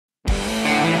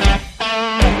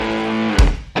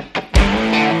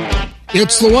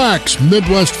It's the Wax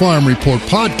Midwest Farm Report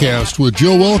podcast with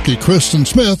Jill Welke, Kristen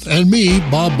Smith, and me,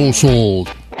 Bob Bosold.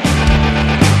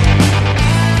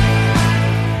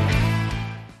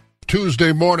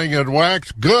 Tuesday morning at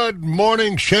Wax. Good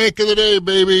morning, shank of the day,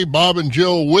 baby. Bob and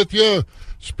Jill with you.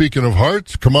 Speaking of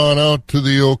hearts, come on out to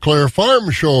the Eau Claire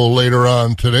Farm Show later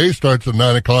on today. Starts at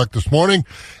 9 o'clock this morning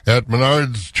at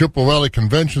Menard's Chippewa Valley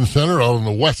Convention Center out on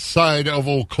the west side of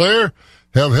Eau Claire.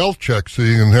 Have health checks so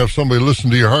you can have somebody listen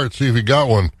to your heart, see if you got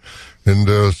one,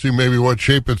 and see maybe what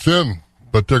shape it's in.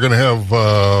 But they're going to have,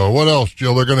 what else,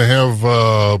 Jill? They're going to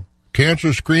have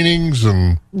cancer screenings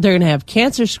and... They're going to have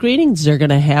cancer screenings. They're going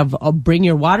to have bring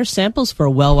your water samples for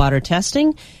well water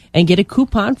testing and get a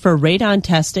coupon for radon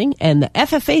testing. And the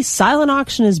FFA silent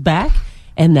auction is back,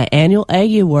 and the annual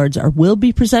Aggie Awards will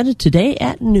be presented today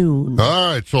at noon.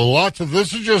 All right, so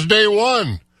this is just day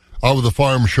one of the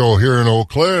farm show here in Eau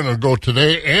Claire, and it'll go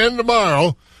today and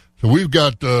tomorrow. So we've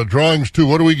got drawings, too.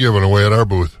 What are we giving away at our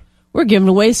booth? We're giving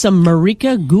away some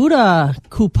Marika Gouda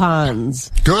coupons.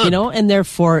 Good. You know, and they're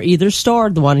for either store,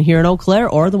 the one here in Eau Claire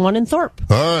or the one in Thorpe.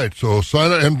 All right, so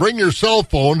sign up and bring your cell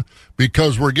phone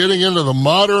because we're getting into the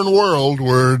modern world.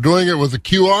 We're doing it with a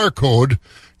QR code.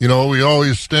 You know, we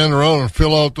always stand around and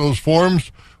fill out those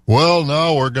forms. Well,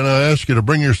 now we're going to ask you to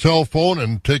bring your cell phone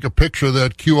and take a picture of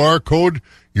that QR code.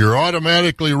 You're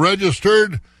automatically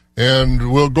registered,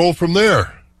 and we'll go from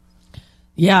there.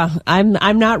 Yeah, I'm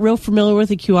not real familiar with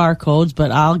the QR codes,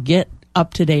 but I'll get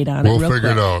up to date on it. We'll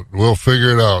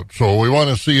figure it out. So we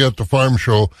want to see you at the farm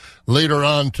show later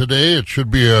on today. It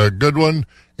should be a good one.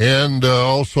 And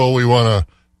also we want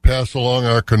to pass along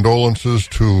our condolences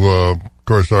to, of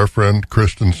course, our friend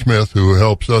Kristen Smith, who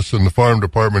helps us in the farm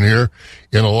department here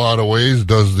in a lot of ways,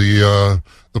 does the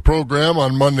program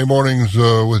on Monday mornings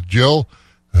with Jill.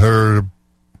 Her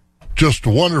just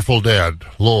wonderful dad,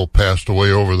 Lowell, passed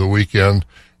away over the weekend,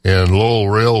 and Lowell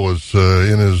Rail was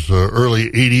in his early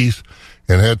 80s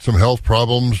and had some health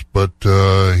problems, but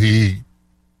he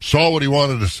saw what he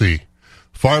wanted to see.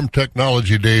 Farm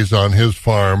technology days on his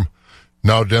farm,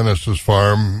 now Dennis's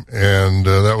farm, and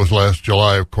that was last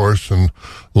July, of course, and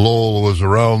Lowell was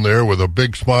around there with a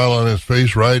big smile on his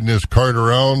face, riding his cart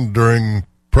around during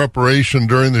preparation,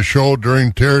 during the show,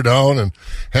 during teardown, and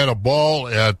had a ball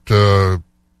at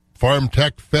Farm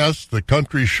Tech Fest, the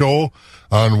country show,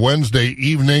 on Wednesday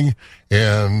evening,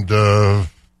 and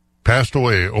passed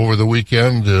away over the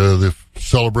weekend. The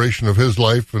celebration of his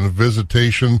life and the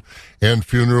visitation and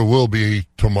funeral will be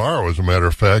tomorrow, as a matter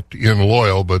of fact, in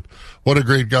Loyal. But what a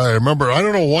great guy. I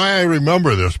don't know why I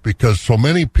remember this, because so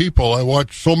many people, I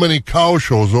watched so many cow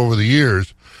shows over the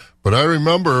years, but I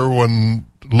remember when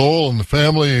Lowell and the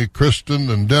family, Kristen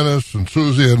and Dennis and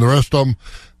Susie and the rest of them,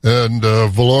 and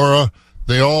Valora,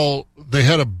 they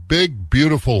had a big,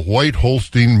 beautiful white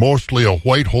Holstein, mostly a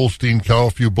white Holstein cow, a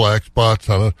few black spots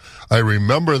on it. I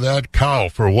remember that cow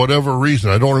for whatever reason.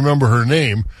 I don't remember her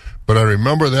name, but I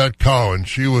remember that cow, and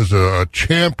she was a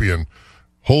champion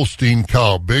Holstein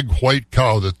cow, big white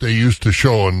cow that they used to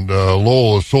show, and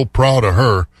Lowell is so proud of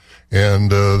her.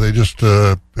 And they just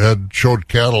had showed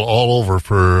cattle all over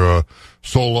for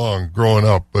so long growing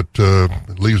up, but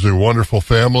it leaves a wonderful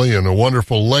family and a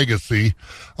wonderful legacy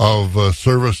of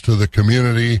service to the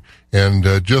community, and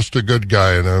just a good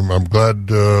guy. And I'm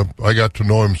glad I got to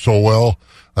know him so well.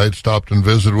 I had stopped and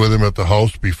visited with him at the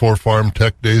house before Farm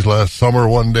Tech Days last summer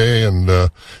one day, and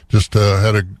just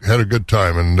had a good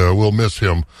time. And we'll miss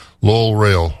him. Lowell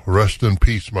Rail, rest in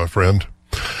peace, my friend.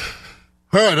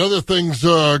 All right, other things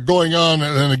going on,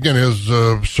 and again, his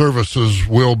services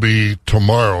will be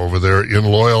tomorrow over there in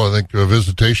Loyal. I think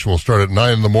visitation will start at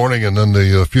 9 in the morning, and then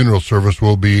the funeral service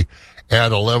will be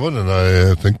at 11. And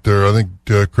I think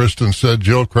Kristen said,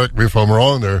 Jill, correct me if I'm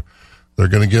wrong, they're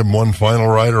going to give him one final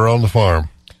ride around the farm.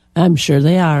 I'm sure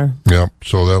they are. Yeah,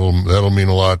 so that'll mean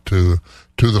a lot to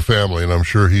the family, and I'm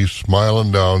sure he's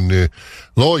smiling down.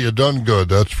 Lowell, you done good,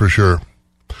 that's for sure.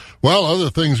 Well, other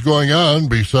things going on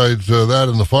besides that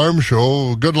in the farm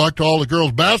show. Good luck to all the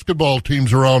girls' basketball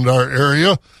teams around our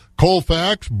area.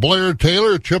 Colfax, Blair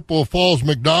Taylor, Chippewa Falls,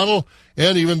 McDonald,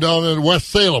 and even down in West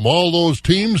Salem. All those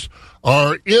teams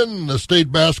are in the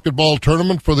state basketball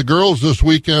tournament for the girls this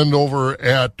weekend over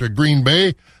at Green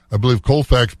Bay. I believe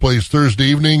Colfax plays Thursday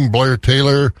evening. Blair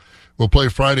Taylor will play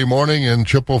Friday morning, and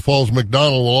Chippewa Falls,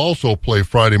 McDonald will also play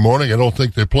Friday morning. I don't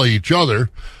think they play each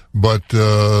other, but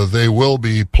they will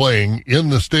be playing in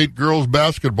the state girls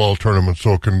basketball tournament.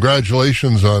 So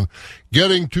congratulations on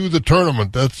getting to the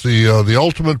tournament. That's the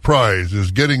ultimate prize,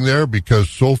 is getting there, because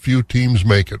so few teams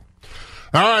make it.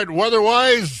 All right,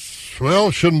 weather-wise,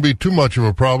 well, shouldn't be too much of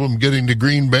a problem getting to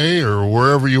Green Bay or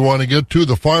wherever you want to get to.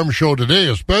 The farm show today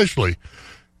especially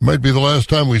Might be the last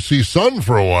time we see sun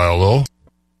for a while, though.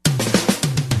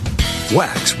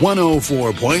 Wax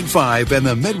 104.5 and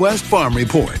the Midwest Farm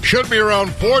Report. Should be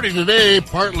around 40 today,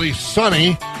 partly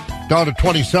sunny, down to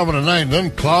 27 tonight, and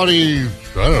then cloudy,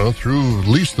 through at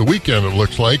least the weekend it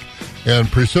looks like. And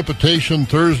precipitation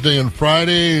Thursday and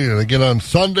Friday, and again on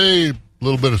Sunday, a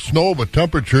little bit of snow, but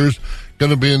temperatures going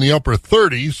to be in the upper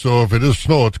 30s, so if it is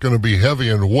snow, it's going to be heavy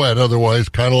and wet. Otherwise,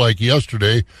 kind of like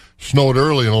yesterday, snowed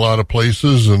early in a lot of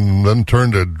places and then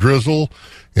turned to drizzle,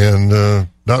 and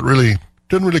didn't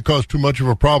really cause too much of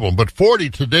a problem. But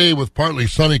 40 today with partly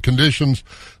sunny conditions,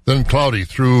 then cloudy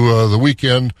through the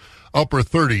weekend. Upper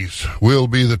 30s will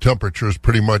be the temperatures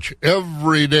pretty much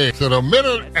every day. At a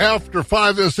minute after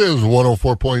 5, this is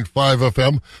 104.5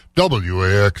 FM,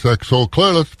 WAXX Eau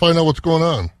Claire. Let's find out what's going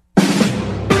on.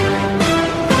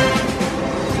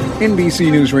 NBC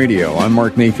News Radio, I'm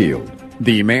Mark Mayfield.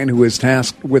 The man who is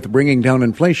tasked with bringing down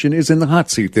inflation is in the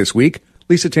hot seat this week.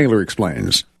 Lisa Taylor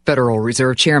explains. Federal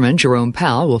Reserve Chairman Jerome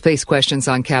Powell will face questions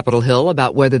on Capitol Hill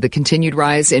about whether the continued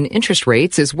rise in interest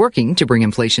rates is working to bring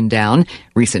inflation down.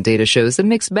 Recent data shows a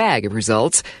mixed bag of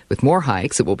results. With more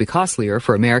hikes, it will be costlier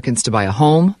for Americans to buy a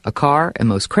home, a car, and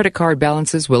most credit card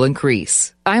balances will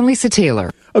increase. I'm Lisa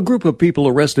Taylor. A group of people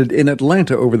arrested in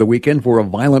Atlanta over the weekend for a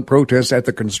violent protest at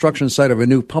the construction site of a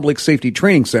new public safety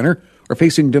training center are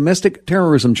facing domestic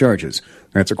terrorism charges.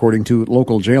 That's according to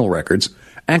local jail records.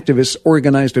 Activists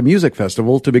organized a music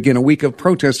festival to begin a week of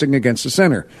protesting against the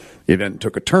center. The event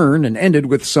took a turn and ended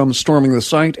with some storming the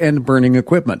site and burning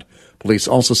equipment. Police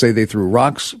also say they threw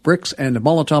rocks, bricks, and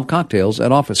Molotov cocktails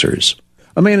at officers.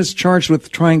 A man is charged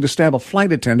with trying to stab a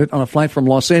flight attendant on a flight from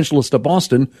Los Angeles to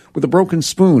Boston with a broken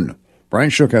spoon. Brian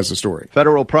Shook has the story.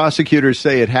 Federal prosecutors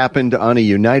say it happened on a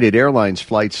United Airlines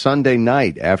flight Sunday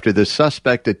night after the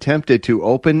suspect attempted to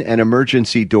open an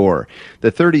emergency door.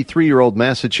 The 33-year-old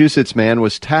Massachusetts man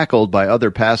was tackled by other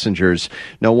passengers.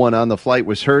 No one on the flight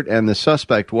was hurt, and the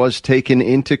suspect was taken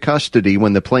into custody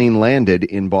when the plane landed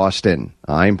in Boston.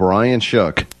 I'm Brian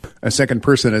Shook. A second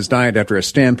person has died after a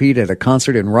stampede at a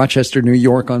concert in Rochester, New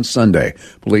York on Sunday.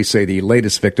 Police say the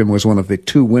latest victim was one of the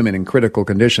 2 women in critical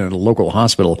condition at a local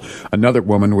hospital. Another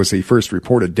woman was the first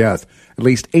reported death. At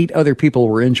least 8 other people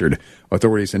were injured.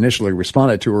 Authorities initially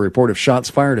responded to a report of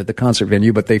shots fired at the concert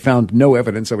venue, but they found no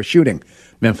evidence of a shooting.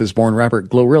 Memphis-born rapper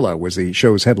Glorilla was the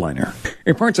show's headliner.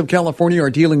 In parts of California are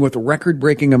dealing with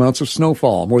record-breaking amounts of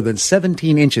snowfall. More than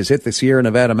 17 inches hit the Sierra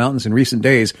Nevada mountains in recent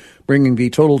days, bringing the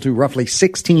total to roughly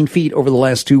 16 feet over the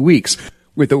last 2 weeks.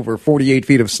 With over 48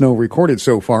 feet of snow recorded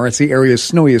so far, it's the area's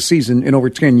snowiest season in over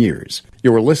 10 years.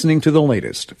 You're listening to the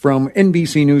latest from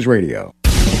NBC News Radio.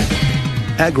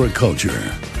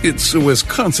 Agriculture. It's a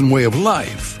Wisconsin way of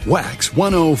life. Wax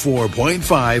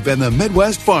 104.5 and the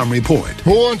Midwest Farm Report.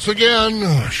 Once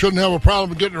again, shouldn't have a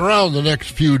problem getting around the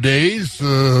next few days.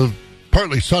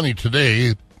 Partly sunny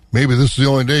today. Maybe this is the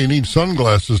only day you need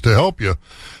sunglasses to help you.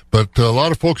 But a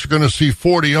lot of folks are going to see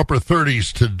 40 upper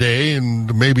 30s today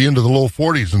and maybe into the low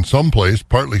 40s in some place.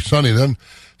 Partly sunny. Then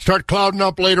start clouding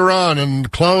up later on,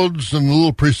 and clouds and a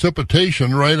little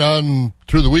precipitation right on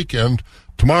through the weekend.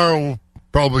 Tomorrow,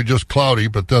 probably just cloudy,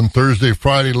 but then Thursday,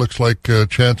 Friday looks like a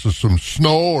chance of some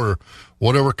snow or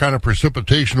whatever kind of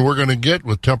precipitation we're going to get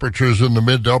with temperatures in the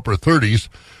mid to upper 30s.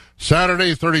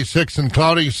 Saturday, 36 and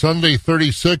cloudy. Sunday,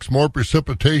 36, more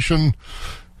precipitation.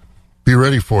 Be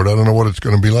ready for it. I don't know what it's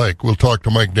going to be like. We'll talk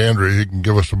to Mike Dandry. He can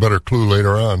give us a better clue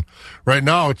later on. Right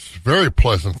now, it's very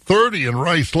pleasant. 30 in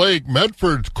Rice Lake.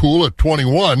 Medford's cool at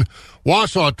 21.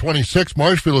 Wausau at 26.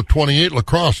 Marshfield at 28. La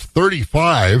Crosse,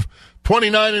 35.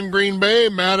 29 in Green Bay.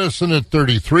 Madison at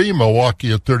 33.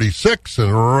 Milwaukee at 36.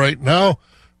 And right now,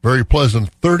 very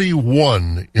pleasant,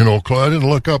 31 in Eau Claire. I didn't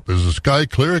look up. Is the sky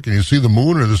clear? Can you see the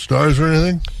moon or the stars or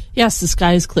anything? Yes, the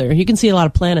sky is clear. You can see a lot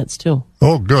of planets, too.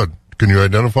 Oh, good. Can you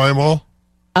identify them all?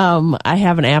 I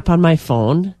have an app on my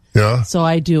phone. Yeah. So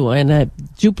I do. And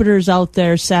Jupiter's out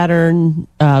there, Saturn,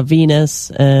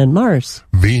 Venus, and Mars.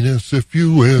 Venus, if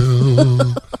you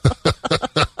will.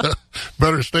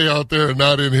 Better stay out there and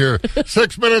not in here.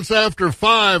 6 minutes after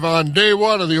 5 on day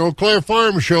 1 of the Eau Claire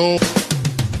Farm Show.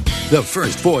 The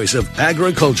first voice of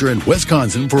agriculture in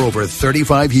Wisconsin for over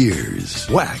 35 years.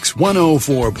 Wax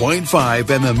 104.5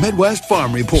 and the Midwest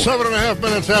Farm Report. 7.5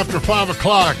 minutes after 5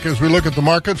 o'clock as we look at the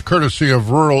markets, courtesy of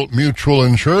Rural Mutual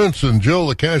Insurance and Jill,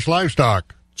 the cash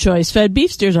livestock. Choice-fed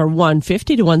beef steers are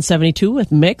 $150 to $172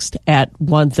 with mixed at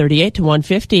 $138 to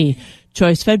 $150.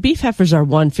 Choice-fed beef heifers are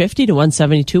 $150 to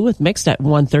 $172 with mixed at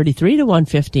 $133 to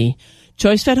 $150.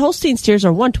 Choice-fed Holstein steers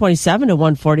are $127 to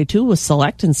 $142 with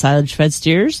select and silage-fed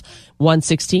steers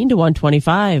 $116 to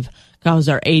 $125. Cows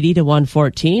are 80 to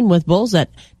 114, with bulls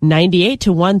at 98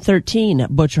 to 113.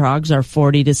 Butcher hogs are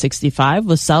 40 to 65,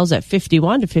 with sows at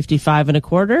 51 to 55 and a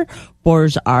quarter.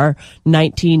 Boars are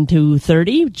 19 to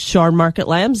 30. Shorn market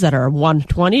lambs that are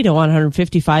 120 to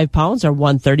 155 pounds are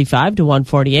 135 to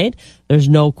 148. There's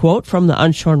no quote from the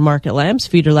unshorn market lambs.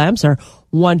 Feeder lambs are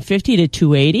 150 to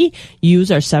 280.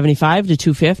 Ewes are 75 to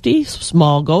 250.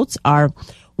 Small goats are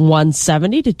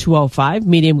 170 to 205.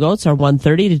 Medium goats are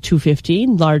 130 to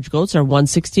 215. Large goats are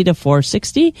 160 to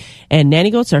 460. And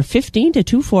nanny goats are 15 to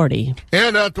 240.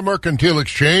 And at the Mercantile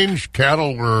Exchange,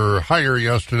 cattle were higher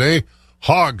yesterday.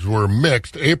 Hogs were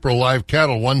mixed. April live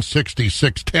cattle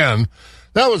 166.10.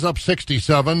 That was up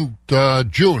 67.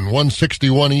 June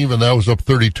 161 even. That was up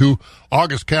 32.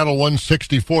 August cattle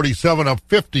 160.47, up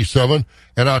 57.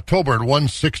 And October at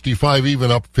 165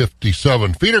 even, up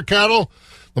 57. Feeder cattle,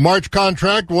 the March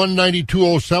contract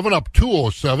 192.07, up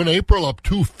 207. April up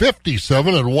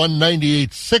 257 at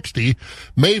 198.60.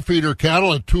 May feeder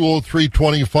cattle at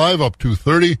 203.25, up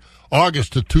 230.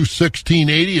 August at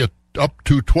 216.80 at up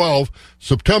 212.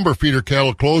 September feeder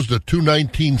cattle closed at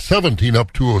 219.17,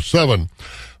 up 207.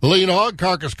 The lean hog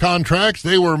carcass contracts,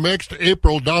 they were mixed.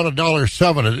 April down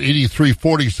 $1.07 at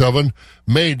 83.47.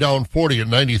 May down 40 at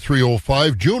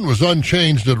 93.05. June was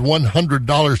unchanged at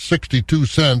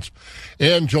 $100.62.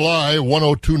 And July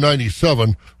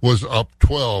 102.97 was up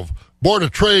 12. Board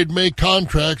of Trade May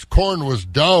contracts, corn was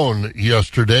down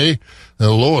yesterday.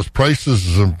 The lowest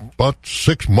prices in about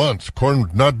 6 months.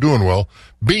 Corn not doing well.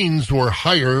 Beans were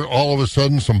higher. All of a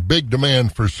sudden, some big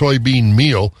demand for soybean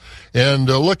meal. And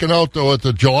looking out, though, at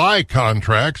the July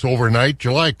contracts overnight,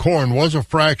 July corn was a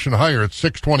fraction higher at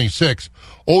 6.26.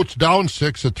 Oats down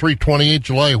 6 at 3.28.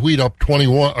 July wheat up 2 at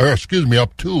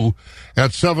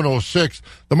 7.06.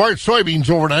 The March soybeans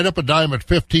overnight up a dime at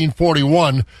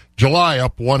 15.41. July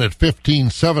up 1 at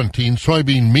 15.17.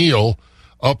 Soybean meal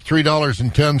up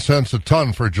 $3.10 a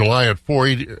ton for July at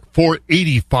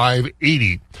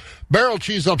 485.80. Barrel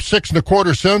cheese up 6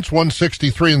 1/4 cents,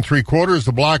 163 3/4.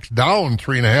 The blocks down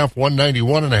 3 1/2,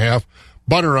 191 1/2.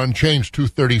 Butter unchanged,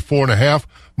 234 1/2.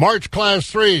 March class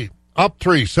 3 up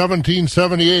 3,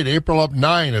 17.78. April up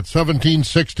 9 at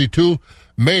 17.62.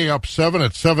 May up 7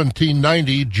 at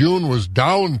 17.90. June was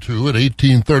down 2 at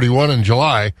 18.31, and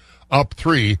July up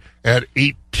 3 at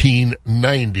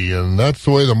 18.90. And that's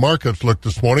the way the markets look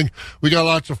this morning. We got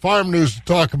lots of farm news to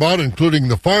talk about, including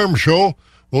the farm show.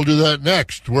 We'll do that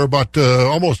next. We're about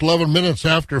almost 11 minutes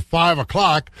after 5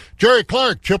 o'clock. Jerry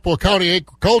Clark, Chippewa County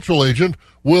agricultural agent,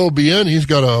 will be in. He's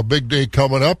got a big day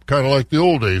coming up, kind of like the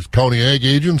old days. County ag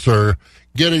agents are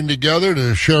getting together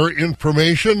to share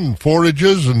information and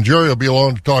forages, and Jerry will be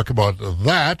along to talk about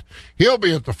that. He'll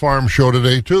be at the farm show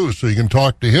today, too, so you can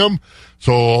talk to him.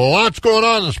 So lots going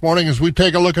on this morning as we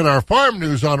take a look at our farm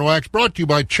news on Wax, brought to you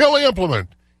by Chili Implement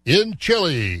in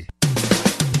Chile.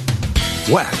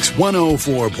 Wax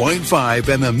 104.5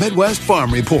 and the Midwest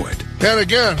Farm Report. And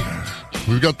again,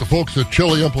 we've got the folks at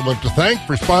Chili Implement to thank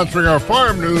for sponsoring our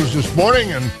farm news this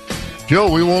morning. And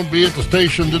Jill, we won't be at the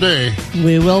station today.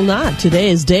 We will not.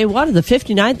 Today is day one of the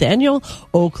 59th annual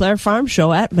Eau Claire Farm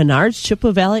Show at Menards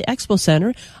Chippewa Valley Expo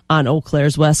Center on Eau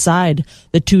Claire's west side.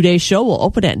 The 2-day show will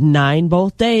open at 9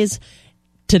 both days,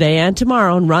 today and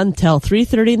tomorrow, and run till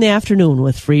 3:30 in the afternoon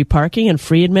with free parking and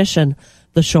free admission.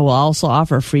 The show will also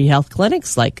offer free health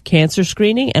clinics like cancer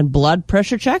screening and blood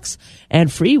pressure checks and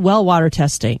free well water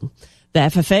testing. The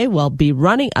FFA will be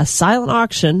running a silent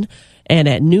auction, and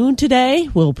at noon today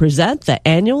we'll present the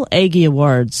annual Aggie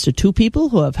Awards to 2 people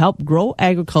who have helped grow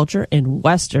agriculture in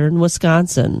western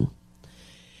Wisconsin.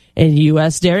 And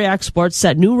U.S. dairy exports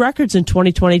set new records in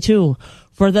 2022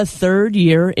 for the 3rd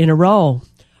year in a row.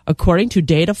 According to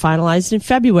data finalized in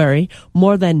February,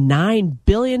 more than $9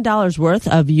 billion worth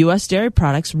of U.S. dairy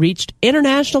products reached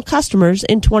international customers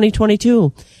in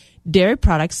 2022. Dairy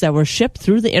products that were shipped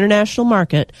through the international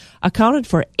market accounted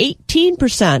for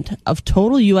 18% of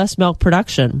total U.S. milk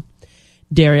production.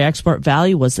 Dairy export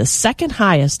value was the second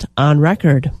highest on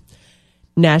record.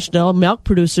 National Milk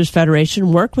Producers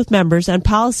Federation worked with members and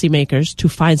policymakers to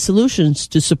find solutions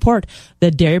to support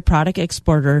the dairy product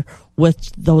exporter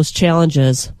with those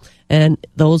challenges. And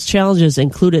those challenges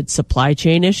included supply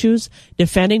chain issues,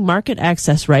 defending market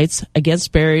access rights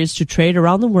against barriers to trade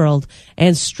around the world,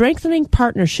 and strengthening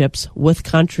partnerships with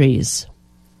countries.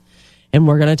 And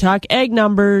we're going to talk egg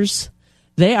numbers.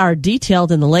 They are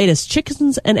detailed in the latest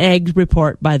Chickens and Eggs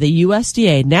report by the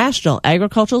USDA, National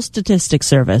Agricultural Statistics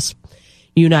Service.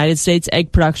 United States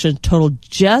egg production totaled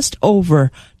just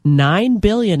over 9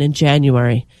 billion in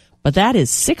January, but that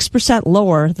is 6%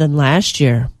 lower than last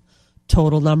year.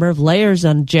 Total number of layers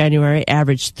on January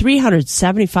averaged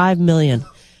 375 million,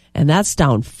 and that's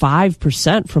down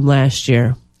 5% from last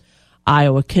year.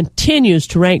 Iowa continues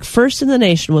to rank first in the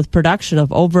nation with production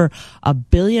of over 1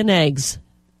 billion eggs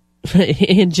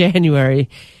in January.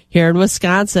 Here in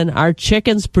Wisconsin, our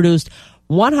chickens produced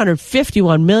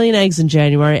 151 million eggs in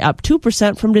January, up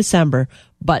 2% from December,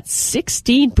 but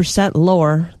 16%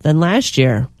 lower than last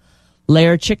year.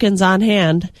 Layer chickens on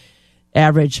hand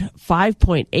average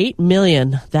 5.8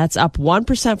 million. That's up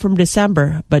 1% from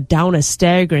December, but down a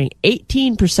staggering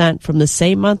 18% from the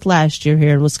same month last year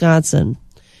here in Wisconsin.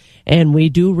 And we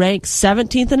do rank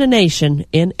 17th in the nation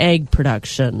in egg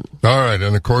production. All right,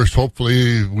 and of course,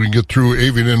 hopefully we can get through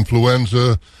avian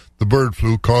influenza, the bird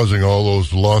flu causing all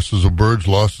those losses of birds,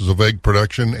 losses of egg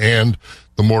production, and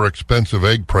the more expensive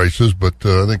egg prices. But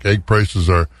I think egg prices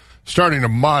are starting to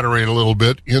moderate a little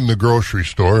bit in the grocery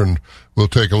store, and we'll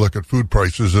take a look at food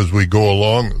prices as we go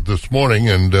along this morning.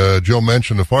 And Joe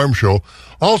mentioned the farm show.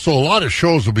 Also, a lot of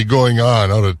shows will be going on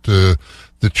out at the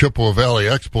Chippewa Valley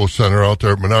Expo Center out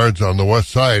there at Menards on the west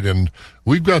side, and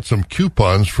we've got some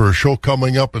coupons for a show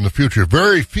coming up in the future.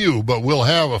 Very few, but we'll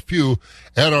have a few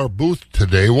at our booth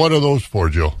today. What are those for,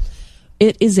 Jill?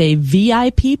 It is a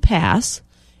VIP pass,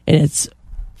 and it's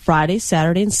Friday,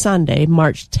 Saturday, and Sunday,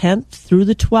 March 10th through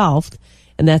the 12th,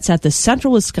 and that's at the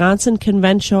Central Wisconsin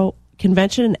Convention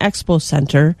and Expo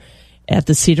Center at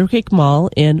the Cedar Creek Mall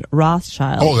in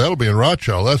Rothschild. Oh, that'll be in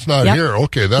Rothschild. That's not here.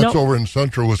 Okay, that's over in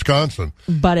Central Wisconsin.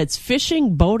 But it's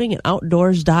fishing, boating, and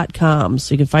outdoors.com,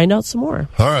 so you can find out some more.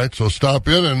 All right, so stop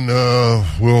in, and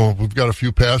we've got a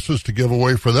few passes to give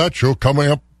away for that show coming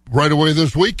up right away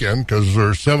this weekend, because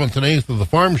they're 7th and 8th of the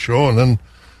farm show, and then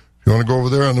if you want to go over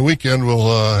there on the weekend,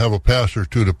 we'll have a pass or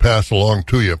two to pass along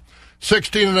to you.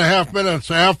 16 and a half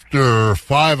minutes after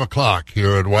 5 o'clock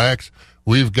here at Wax.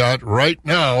 We've got right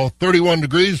now 31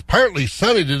 degrees, partly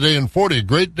sunny today and 40.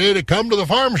 Great day to come to the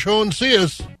farm show and see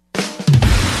us.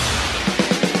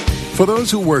 For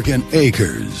those who work in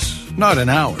acres, not in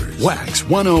hours, Wax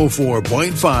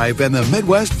 104.5 and the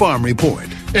Midwest Farm Report.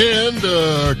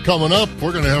 And coming up,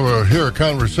 we're going to hear a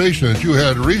conversation that you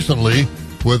had recently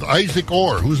with Isaac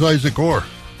Orr. Who's Isaac Orr?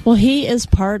 Well, he is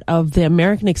part of the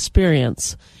American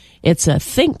Experience. It's a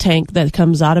think tank that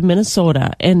comes out of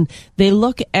Minnesota, and they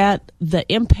look at the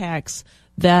impacts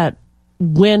that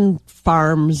wind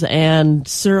farms and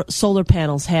solar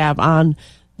panels have on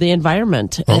the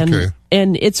environment. Okay.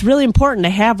 And it's really important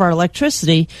to have our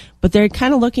electricity, but they're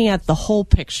kind of looking at the whole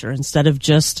picture instead of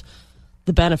just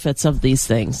the benefits of these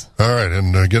things. All right,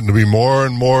 and getting to be more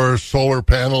and more solar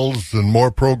panels and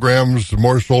more programs,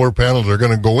 more solar panels are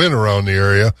going to go in around the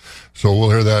area. So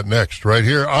we'll hear that next, right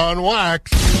here on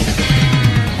Wax.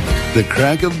 The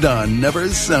crack of dawn never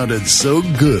sounded so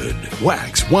good.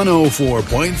 Wax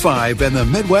 104.5 and the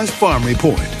Midwest Farm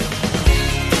Report.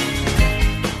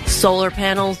 Solar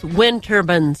panels, wind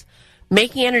turbines.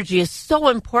 Making energy is so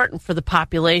important for the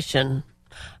population.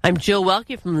 I'm Jill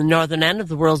Welke from the northern end of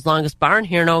the world's longest barn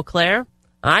here in Eau Claire.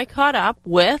 I caught up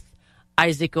with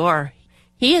Isaac Orr.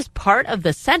 He is part of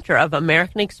the Center of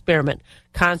American Experiment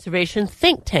Conservation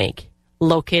Think Tank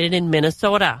located in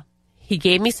Minnesota. He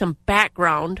gave me some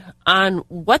background on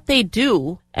what they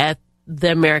do at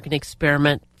the American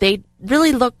Experiment. They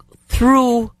really look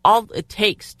through all it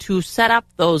takes to set up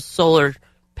those solar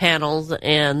panels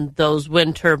and those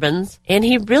wind turbines, and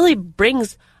he really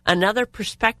brings another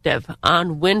perspective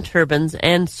on wind turbines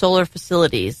and solar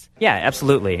facilities. Yeah,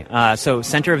 absolutely. So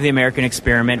Center of the American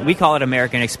Experiment, we call it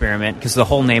American Experiment because the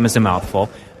whole name is a mouthful,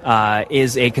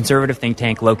 is a conservative think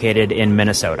tank located in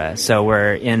Minnesota. So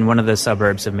we're in one of the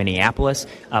suburbs of Minneapolis,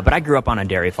 but I grew up on a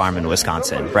dairy farm in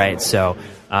Wisconsin, right? So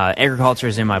agriculture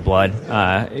is in my blood.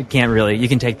 You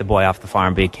can take the boy off the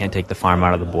farm, but you can't take the farm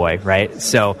out of the boy, right?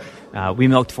 So we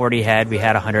milked 40 head. We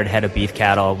had 100 head of beef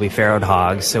cattle. We farrowed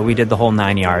hogs. So we did the whole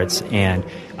 9 yards. And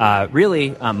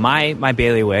my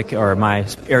bailiwick, or my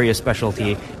area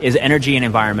specialty, is energy and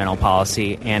environmental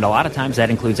policy. And a lot of times that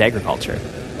includes agriculture.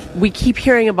 We keep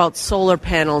hearing about solar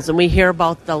panels, and we hear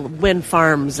about the wind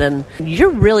farms. And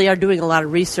you really are doing a lot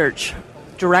of research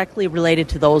directly related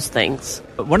to those things.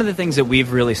 One of the things that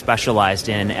we've really specialized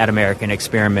in at American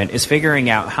Experiment is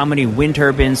figuring out how many wind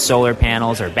turbines, solar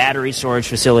panels, or battery storage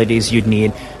facilities you'd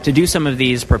need to do some of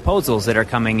these proposals that are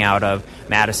coming out of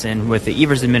Madison with the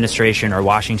Evers administration or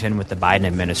Washington with the Biden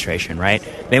administration, right?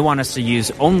 They want us to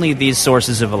use only these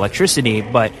sources of electricity,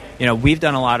 but we've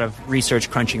done a lot of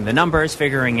research crunching the numbers,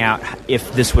 figuring out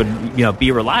if this would be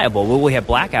reliable. Will we have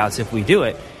blackouts if we do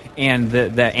it? And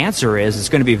the answer is it's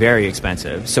going to be very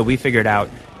expensive. So we figured out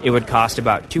it would cost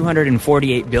about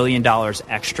 $248 billion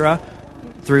extra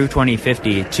through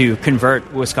 2050 to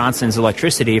convert Wisconsin's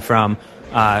electricity from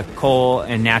coal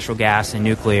and natural gas and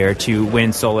nuclear to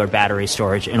wind, solar, battery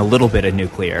storage, and a little bit of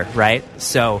nuclear, right?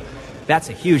 So that's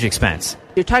a huge expense.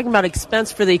 You're talking about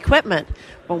expense for the equipment,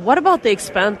 but what about the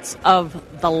expense of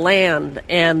the land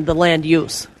and the land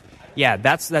use? Yeah,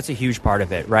 that's a huge part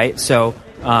of it, right? So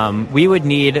we would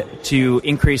need to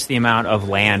increase the amount of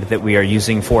land that we are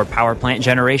using for power plant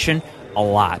generation a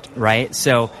lot, right?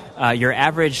 So your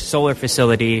average solar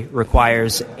facility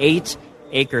requires 8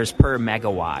 acres per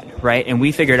megawatt, right? And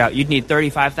we figured out you'd need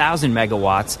 35,000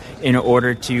 megawatts in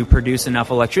order to produce enough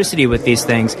electricity with these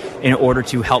things in order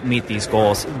to help meet these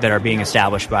goals that are being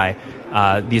established by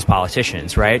these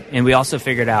politicians, right? And we also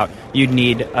figured out you'd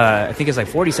need, I think it's like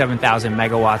 47,000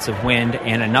 megawatts of wind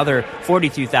and another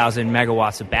 42,000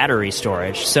 megawatts of battery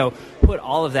storage. So put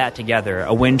all of that together,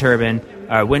 a wind turbine,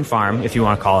 wind farm, if you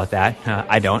want to call it that,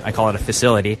 I don't, I call it a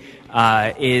facility,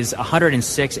 is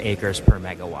 106 acres per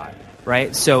megawatt.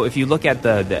 Right? So if you look at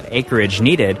the acreage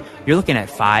needed, you're looking at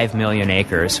 5 million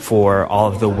acres for all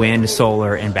of the wind,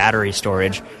 solar, and battery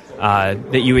storage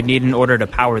that you would need in order to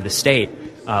power the state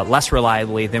less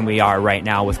reliably than we are right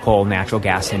now with coal, natural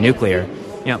gas, and nuclear.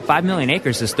 5 million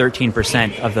acres is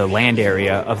 13% of the land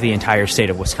area of the entire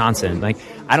state of Wisconsin. Like,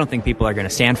 I don't think people are going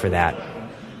to stand for that.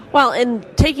 Well, and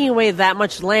taking away that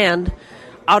much land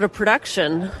out of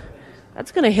production,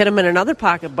 that's going to hit them in another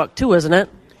pocketbook too, isn't it?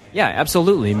 Yeah,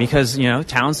 absolutely. Because,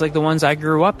 towns like the ones I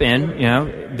grew up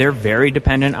in, they're very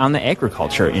dependent on the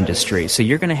agriculture industry. So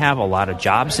you're going to have a lot of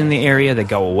jobs in the area that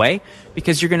go away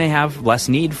because you're going to have less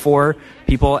need for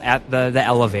people at the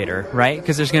elevator, right?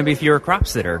 Because there's going to be fewer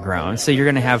crops that are grown. So you're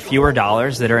going to have fewer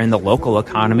dollars that are in the local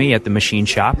economy at the machine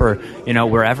shop or,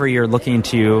 wherever you're looking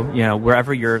to,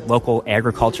 wherever your local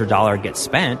agriculture dollar gets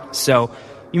spent. So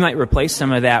you might replace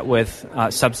some of that with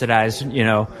subsidized,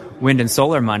 wind and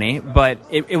solar money, but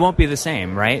it won't be the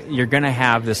same, right? You're going to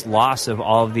have this loss of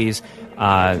all of these,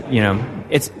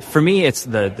 it's, for me, it's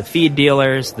the feed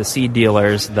dealers, the seed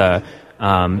dealers, it's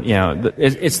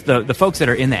the folks that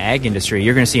are in the ag industry.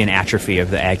 You're going to see an atrophy of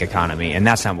the ag economy, and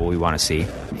that's not what we want to see.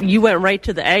 You went right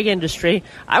to the ag industry.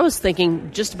 I was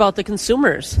thinking just about the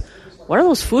consumers. What are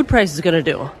those food prices going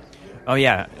to do? Oh,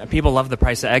 yeah. People love the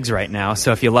price of eggs right now,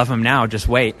 so if you love them now, just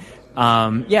wait.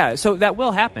 So that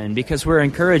will happen because we're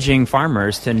encouraging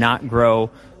farmers to not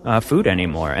grow food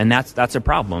anymore, and that's a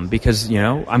problem because,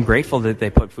 I'm grateful that they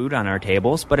put food on our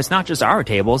tables, but it's not just our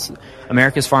tables.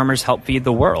 America's farmers help feed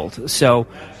the world. So,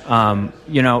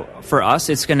 for us,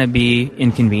 it's going to be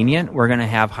inconvenient. We're going to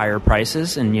have higher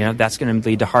prices, and, that's going to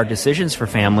lead to hard decisions for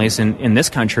families in this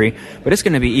country, but it's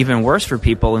going to be even worse for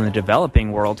people in the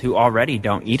developing world who already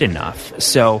don't eat enough.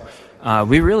 So,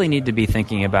 we really need to be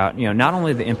thinking about, not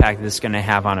only the impact this is going to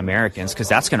have on Americans, because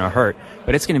that's going to hurt,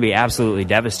 but it's going to be absolutely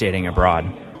devastating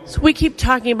abroad. So we keep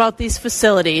talking about these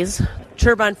facilities,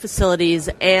 turbine facilities,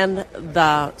 and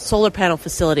the solar panel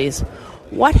facilities.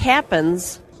 What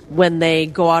happens when they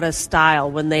go out of style,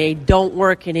 when they don't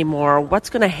work anymore? What's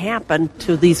going to happen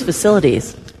to these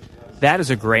facilities? That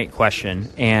is a great question,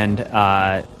 and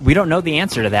we don't know the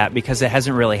answer to that because it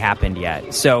hasn't really happened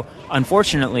yet. So,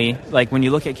 unfortunately, like when you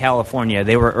look at California,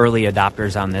 they were early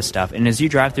adopters on this stuff. And as you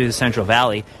drive through the Central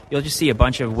Valley, you'll just see a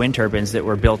bunch of wind turbines that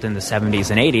were built in the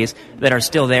 70s and 80s that are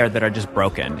still there that are just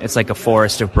broken. It's like a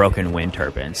forest of broken wind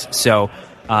turbines. So,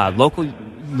 local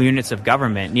units of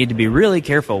government need to be really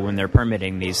careful when they're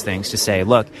permitting these things to say,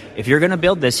 look, if you're going to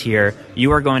build this here,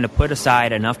 you are going to put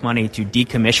aside enough money to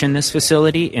decommission this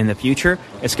facility in the future.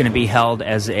 It's going to be held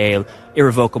as a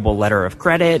irrevocable letter of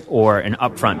credit or an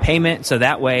upfront payment. So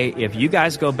that way, if you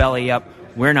guys go belly up,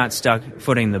 we're not stuck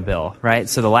footing the bill, right?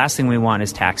 So the last thing we want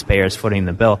is taxpayers footing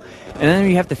the bill. And then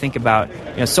you have to think about,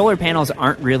 solar panels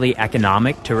aren't really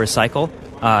economic to recycle.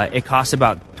 It costs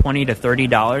about $20 to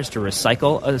 $30 to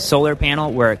recycle a solar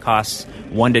panel, where it costs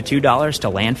 $1 to $2 to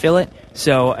landfill it.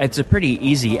 So it's a pretty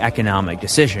easy economic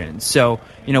decision. So,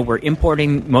 we're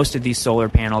importing most of these solar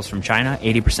panels from China.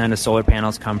 80% of solar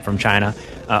panels come from China.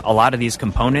 A lot of these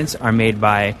components are made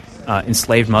by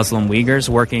enslaved Muslim Uyghurs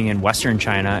working in Western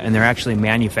China, and they're actually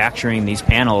manufacturing these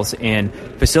panels in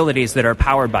facilities that are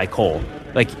powered by coal.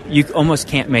 Like, you almost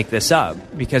can't make this up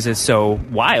because it's so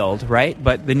wild, right?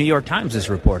 But the New York Times is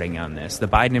reporting on this. The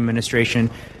Biden administration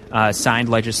signed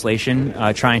legislation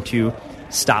trying to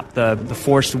stop the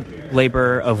forced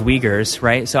labor of Uyghurs,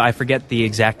 right? So I forget the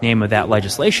exact name of that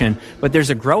legislation, but there's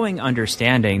a growing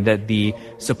understanding that the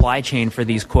supply chain for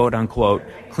these quote-unquote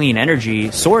clean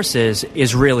energy sources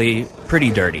is really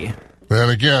pretty dirty.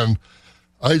 And again,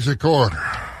 Isaac Orr.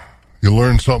 You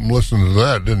learned something listening to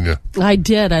that, didn't you? I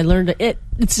did. I learned it.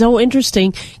 It's so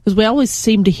interesting because we always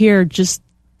seem to hear just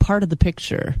part of the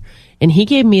picture. And he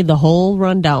gave me the whole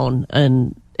rundown.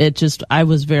 And I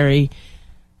was very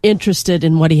interested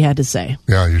in what he had to say.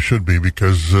 Yeah, you should be,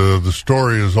 because the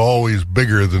story is always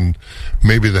bigger than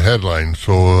maybe the headline.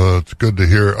 So it's good to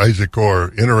hear Isaac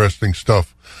Orr. Interesting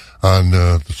stuff on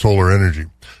the solar energy.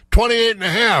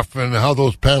 28.5 and how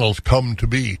those panels come to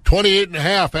be.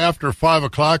 28.5 after 5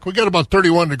 o'clock. We got about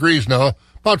 31 degrees now.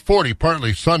 About 40,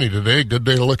 partly sunny today. Good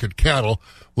day to look at cattle.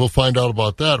 We'll find out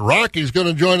about that. Rocky's going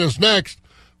to join us next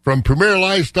from Premier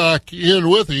Livestock in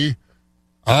Withee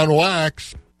on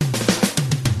Wax.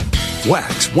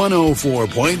 Wax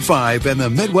 104.5 and the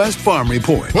Midwest Farm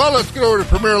Report. Well, let's get over to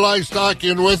Premier Livestock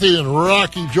in Withee, and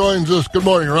Rocky joins us. Good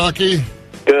morning, Rocky.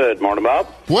 Good morning, Bob.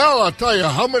 Well, I'll tell you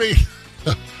how many...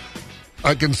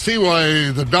 I can see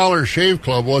why the Dollar Shave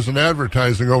Club wasn't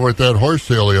advertising over at that horse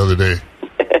sale the other day.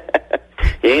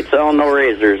 You ain't selling no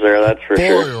razors there, that's for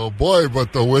sure. Boy, oh boy,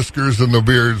 but the whiskers and the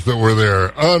beards that were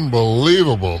there.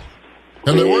 Unbelievable.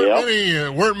 And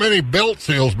there weren't many belt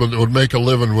salesmen that would make a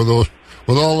living with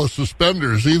all the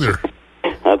suspenders either.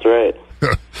 That's right.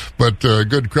 But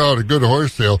good crowd, a good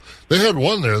horse sale. They had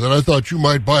one there that I thought you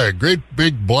might buy, a great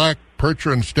big black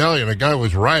Percheron stallion a guy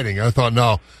was riding. I thought,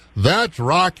 now, that's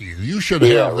Rocky. You should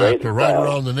have that to ride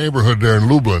around the neighborhood there in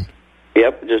Lublin.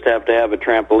 Yep, just have to have a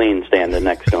trampoline standing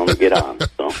next to them to get on.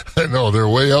 So. I know, they're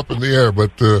way up in the air,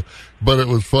 but it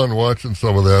was fun watching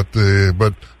some of that.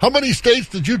 But how many states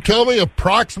did you tell me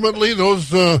approximately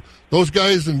those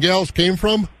guys and gals came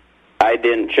from? I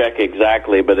didn't check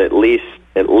exactly, but at least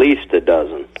a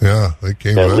dozen. Yeah, they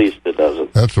came. At least a dozen.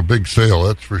 That's a big sale,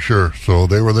 that's for sure. So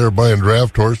they were there buying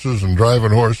draft horses and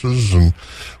driving horses and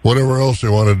whatever else they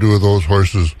want to do with those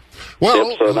horses. Well,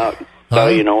 yep, so now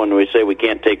you know when we say we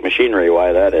can't take machinery,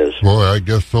 why that is. Boy, I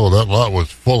guess so. That lot was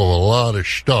full of a lot of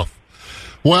stuff.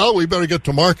 Well, we better get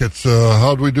to markets.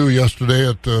 How'd we do yesterday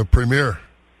at Premier?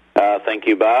 Thank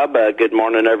you, Bob. Good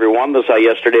morning, everyone. This is how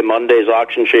yesterday, Monday's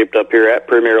auction shaped up here at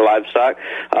Premier Livestock.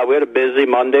 We had a busy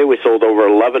Monday. We sold over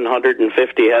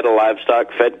 1,150 head of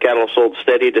livestock. Fed cattle sold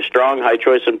steady to strong, high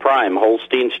choice and prime.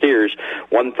 Holstein steers,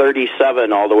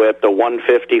 137 all the way up to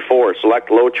 154.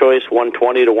 Select low choice,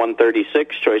 120 to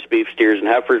 136. Choice beef steers and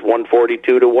heifers,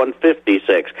 142 to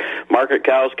 156. Market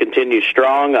cows continue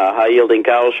strong. High-yielding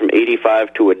cows from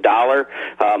 85 to $1.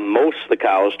 Most of the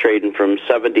cows trading from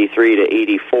 73 to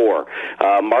 84.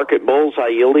 Market bulls high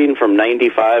yielding from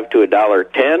 95 to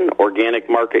 $1.10. Organic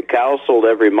market cows sold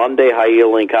every Monday. High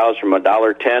yielding cows from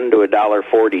 $1.10 to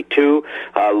 $1.42.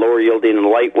 Lower yielding and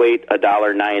lightweight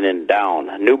 $1.09 and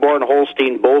down. Newborn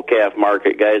Holstein bull calf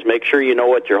market, guys. Make sure you know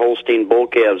what your Holstein bull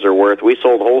calves are worth. We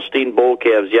sold Holstein bull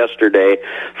calves yesterday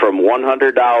from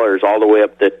 $100 all the way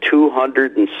up to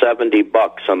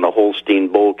 $270 on the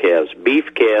Holstein bull calves. Beef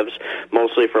calves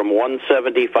mostly from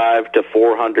 $175 to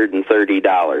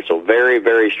 $430. So very,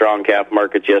 very strong calf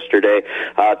markets yesterday.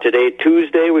 Today,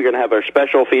 Tuesday, we're going to have our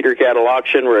special feeder cattle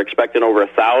auction. We're expecting over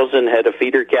 1,000 head of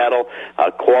feeder cattle.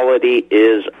 Quality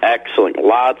is excellent.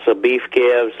 Lots of beef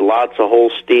calves, lots of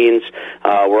Holsteins.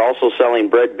 We're also selling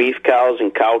bred beef cows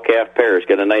and cow-calf pairs.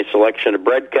 Got a nice selection of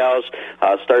bred cows.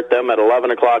 Start them at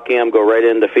 11 o'clock a.m., go right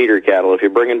into feeder cattle. If you're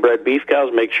bringing bred beef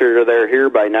cows, make sure they're here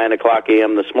by 9 o'clock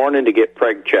a.m. this morning to get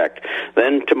preg checked.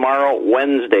 Then tomorrow,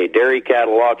 Wednesday, dairy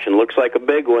cattle auction. Looks like a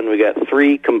big one. We got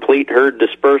 3 complete herd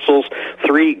dispersals,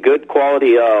 3 good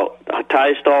quality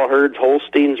tie stall herds,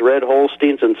 Holsteins, red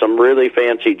Holsteins, and some really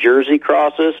fancy Jersey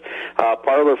crosses.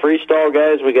 Parlor freestall,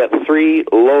 guys, we got 3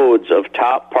 loads of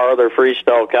top parlor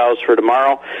freestall cows for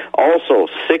tomorrow. Also,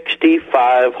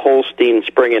 65 Holstein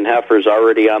spring and heifers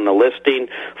already on the listing.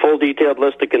 Full detailed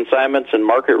list of consignments and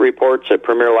market reports at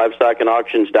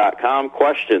PremierLivestockandAuctions.com.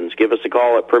 Questions, give us a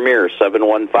call at Premier,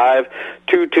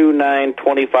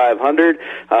 715-229-2500.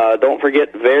 Don't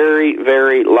forget, very,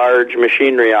 very large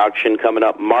machinery auction coming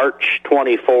up March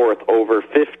 24th. Over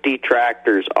 50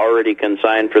 tractors already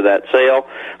consigned for that sale.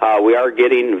 We are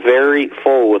getting very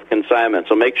full with consignment,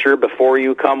 so make sure before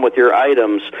you come with your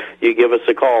items, you give us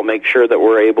a call. Make sure that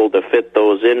we're able to fit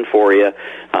those in for you.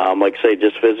 Like I say,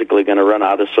 just physically going to run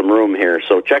out of some room here.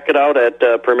 So check it out at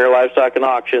Premier Livestock and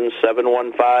Auctions,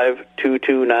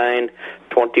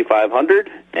 715-229-2500,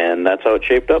 and that's how it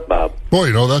shaped up, Bob. Boy,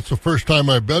 you know, that's the first time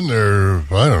I've been there,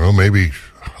 I don't know, maybe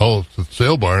the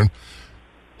sale barn.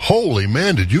 Holy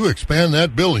man, did you expand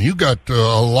that building? You got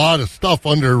a lot of stuff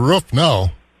under roof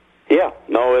now. Yeah,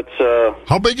 no, it's...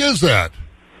 How big is that?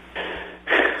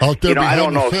 Out there I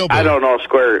don't know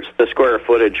the square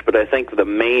footage, but I think the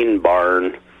main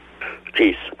barn,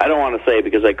 geez, I don't want to say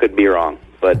because I could be wrong.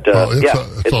 But,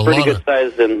 it's pretty good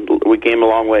size, and we came a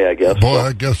long way, I guess. Boy,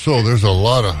 I guess so. There's a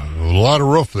lot of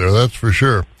roof there, that's for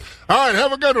sure. All right,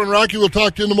 have a good one, Rocky. We'll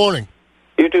talk to you in the morning.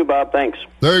 You too, Bob. Thanks.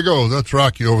 There you go. That's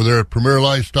Rocky over there at Premier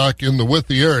Livestock in the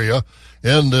Withee area.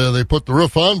 And they put the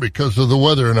roof on because of the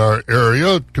weather in our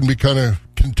area. It can be kind of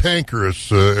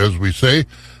cantankerous, as we say.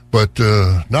 But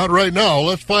not right now.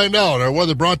 Let's find out. Our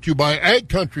weather brought to you by Ag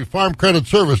Country Farm Credit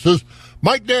Services.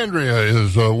 Mike D'Andrea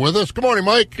is with us. Good morning,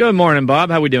 Mike. Good morning,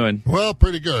 Bob. How we doing? Well,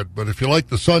 pretty good. But if you like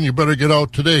the sun, you better get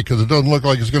out today because it doesn't look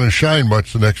like it's going to shine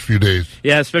much the next few days.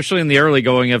 Yeah, especially in the early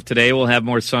going of today. We'll have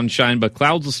more sunshine, but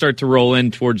clouds will start to roll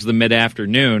in towards the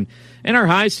mid-afternoon. And our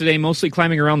highs today mostly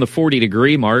climbing around the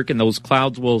 40-degree mark, and those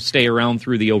clouds will stay around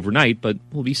through the overnight, but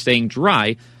we'll be staying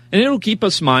dry. And it'll keep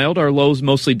us mild. Our lows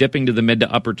mostly dipping to the mid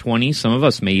to upper 20s. Some of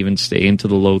us may even stay into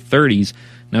the low 30s.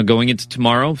 Now going into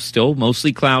tomorrow, still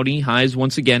mostly cloudy. Highs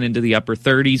once again into the upper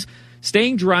 30s.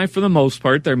 Staying dry for the most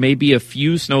part. There may be a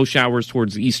few snow showers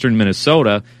towards eastern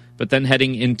Minnesota. But then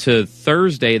heading into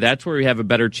Thursday, that's where we have a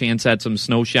better chance at some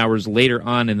snow showers later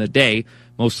on in the day.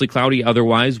 Mostly cloudy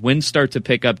otherwise. Winds start to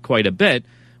pick up quite a bit.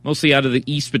 Mostly out of the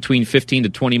east between 15 to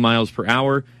 20 miles per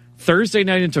hour. Thursday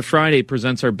night into Friday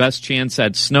presents our best chance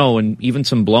at snow and even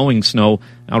some blowing snow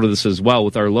out of this as well,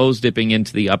 with our lows dipping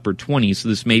into the upper 20s. So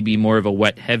this may be more of a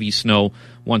wet, heavy snow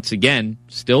once again.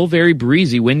 Still very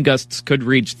breezy. Wind gusts could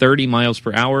reach 30 miles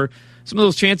per hour. Some of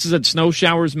those chances at snow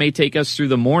showers may take us through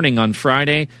the morning on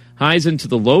Friday. Highs into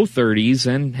the low 30s,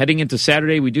 and heading into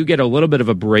Saturday, we do get a little bit of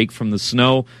a break from the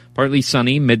snow. Partly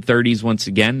sunny, mid-30s once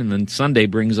again, and then Sunday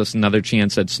brings us another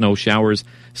chance at snow showers,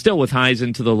 still with highs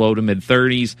into the low to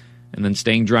mid-30s, and then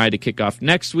staying dry to kick off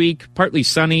next week. Partly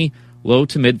sunny, low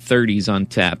to mid-30s on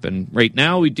tap. And right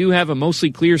now, we do have a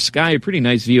mostly clear sky, a pretty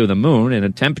nice view of the moon, and a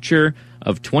temperature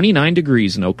of 29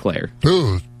 degrees in Eau Claire.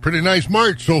 Ooh, pretty nice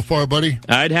March so far, buddy.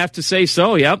 I'd have to say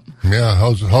so, yep. Yeah, how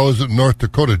is it in North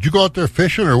Dakota? Did you go out there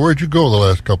fishing, or where'd you go the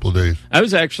last couple of days? I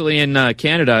was actually in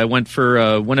Canada. I went for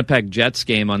a Winnipeg Jets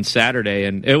game on Saturday,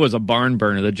 and it was a barn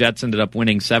burner. The Jets ended up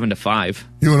winning 7-5.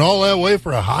 You went all that way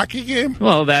for a hockey game?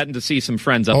 Well, that and to see some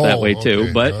friends up that way, too.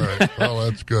 Okay. But all right. Well,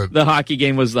 that's good. The hockey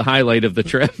game was the highlight of the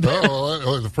trip.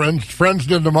 The friends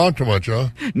didn't amount to much, huh?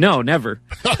 No, never.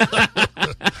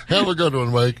 Have a good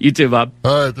one, Mike. You too, Bob.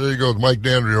 All right, there you go. Mike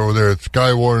D'Andrea over there at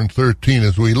Skywarn 13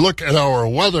 as we look at our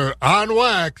weather on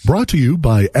Wax. Brought to you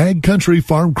by Ag Country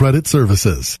Farm Credit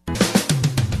Services.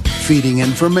 Feeding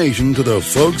information to the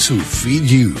folks who feed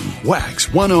you. Wax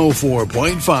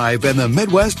 104.5 and the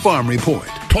Midwest Farm Report.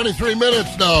 23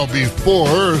 minutes now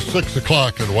before 6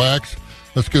 o'clock at Wax.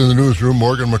 Let's get in the newsroom.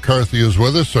 Morgan McCarthy is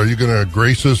with us. Are you going to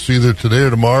grace us either today or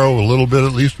tomorrow, a little bit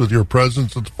at least, with your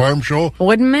presence at the farm show?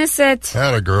 Wouldn't miss it.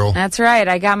 Atta girl. That's right.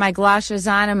 I got my galoshes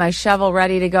on and my shovel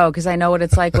ready to go because I know what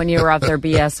it's like when you were out there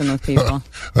BSing with people.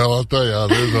 Well, I'll tell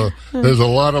you, there's a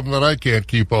lot of them that I can't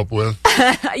keep up with.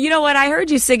 You know what? I heard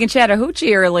you singing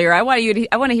Chattahoochee earlier. I want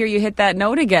to hear you hit that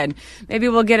note again. Maybe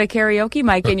we'll get a karaoke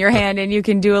mic in your hand and you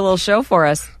can do a little show for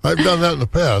us. I've done that in the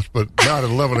past, but not at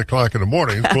 11 o'clock in the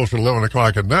morning. It's close to 11 o'clock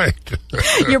at night.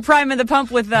 You're priming the pump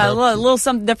with a little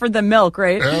something different than milk,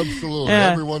 right? Absolutely.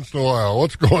 Yeah. Every once in a while.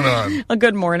 What's going on? Well,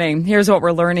 good morning. Here's what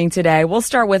we're learning today. We'll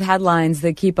start with headlines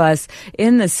that keep us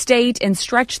in the state and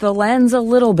stretch the lens a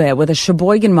little bit, with a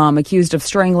Sheboygan mom accused of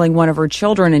strangling one of her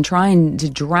children and trying to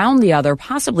drown the other,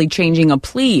 possibly changing a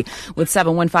plea. With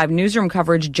 715 Newsroom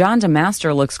coverage, John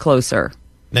DeMaster looks closer.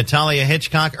 Natalia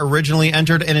Hitchcock originally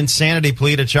entered an insanity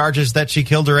plea to charges that she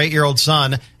killed her 8-year-old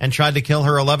son and tried to kill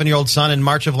her 11-year-old son in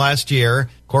March of last year.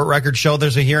 Court records show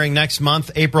there's a hearing next month,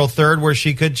 April 3rd, where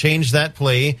she could change that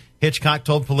plea. Hitchcock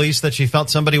told police that she felt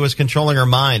somebody was controlling her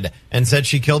mind and said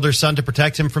she killed her son to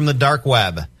protect him from the dark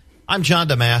web. I'm John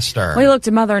DeMaster. We looked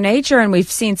at Mother Nature and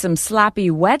we've seen some sloppy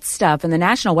wet stuff, and the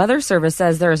National Weather Service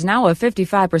says there is now a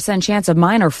 55% chance of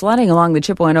minor flooding along the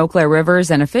Chippewa and Eau Claire rivers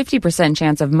and a 50%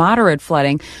 chance of moderate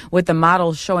flooding, with the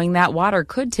models showing that water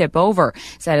could tip over.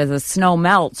 Said as the snow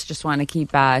melts, just want to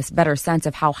keep a better sense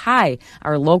of how high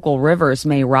our local rivers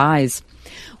may rise.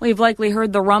 We've likely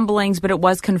heard the rumblings, but it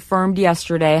was confirmed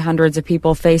yesterday. Hundreds of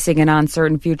people facing an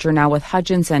uncertain future now with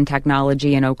Hutchinson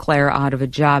Technology in Eau Claire out of a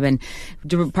job. And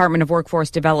Department of Workforce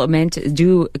Development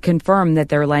do confirm that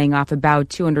they're laying off about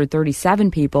 237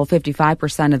 people,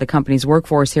 55% of the company's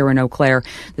workforce here in Eau Claire.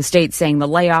 The state saying the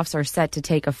layoffs are set to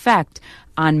take effect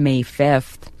on May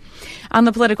 5th. On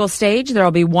the political stage, there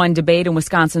will be one debate in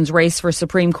Wisconsin's race for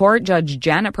Supreme Court. Judge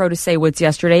Janet Protasiewicz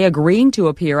yesterday agreeing to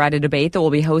appear at a debate that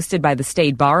will be hosted by the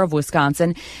State Bar of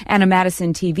Wisconsin and a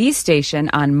Madison TV station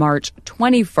on March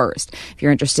 21st. If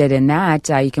you're interested in that,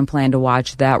 you can plan to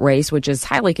watch that race, which is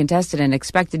highly contested and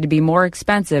expected to be more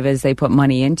expensive as they put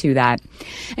money into that.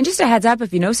 And just a heads up,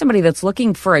 if you know somebody that's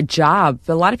looking for a job,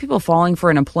 a lot of people falling for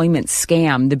an employment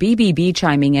scam. The BBB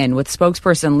chiming in with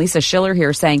spokesperson Lisa Schiller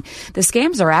here saying the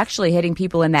scams are actually hitting hitting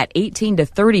people in that 18 to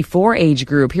 34 age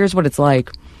group. Here's what it's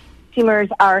like. Consumers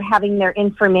are having their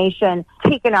information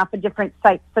taken off of different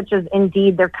sites, such as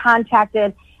Indeed. They're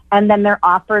contacted, and then they're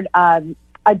offered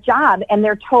a job, and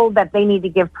they're told that they need to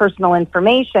give personal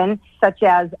information, such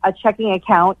as a checking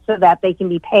account, so that they can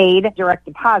be paid direct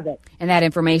deposit. And that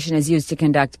information is used to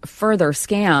conduct further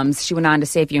scams. She went on to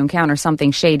say if you encounter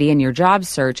something shady in your job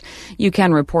search, you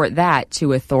can report that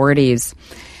to authorities.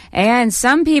 And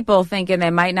some people thinking they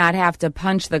might not have to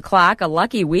punch the clock. A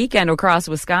lucky weekend across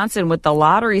Wisconsin with the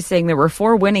lottery saying there were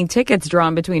 4 winning tickets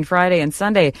drawn between Friday and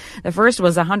Sunday. The first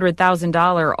was a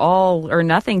 $100,000 all or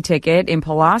nothing ticket in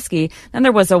Pulaski. Then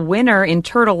there was a winner in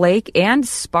Turtle Lake and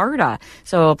Sparta.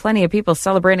 So plenty of people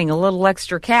celebrating a little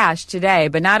extra cash today,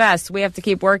 but not us. We have to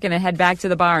keep working and head back to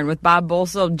the barn with Bob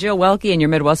Bolso, Jill Welke, and your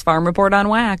Midwest Farm Report on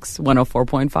Wax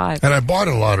 104.5. And I bought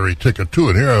a lottery ticket too,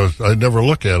 and here I never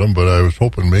look at them, but I was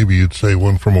hoping maybe you'd say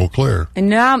one from Eau Claire.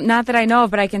 No, not that I know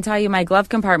of, but I can tell you my glove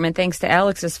compartment, thanks to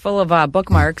Alex, is full of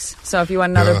bookmarks. So if you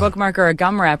want another bookmark or a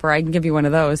gum wrapper, I can give you one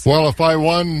of those. Well, if I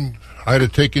won, I'd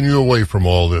have taken you away from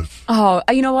all this. Oh,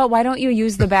 you know what? Why don't you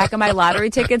use the back of my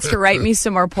lottery tickets to write me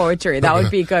some more poetry? That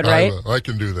would be good, right? I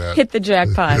can do that. Hit the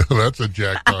jackpot. That's a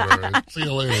jackpot, all right. See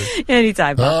you later.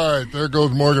 Anytime. All right, there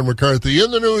goes Morgan McCarthy. In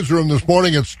the newsroom this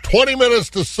morning, it's 20 minutes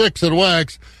to 6 at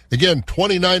Wax. Again,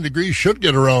 29 degrees, should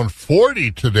get around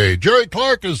 40 today. Jerry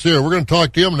Clark is here. We're going to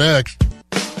talk to him next.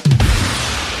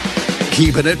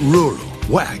 Keeping it rural.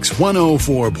 Wax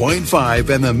 104.5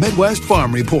 and the Midwest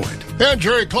Farm Report. And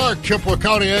Jerry Clark, Chippewa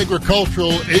County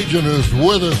Agricultural Agent, is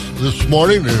with us this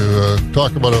morning to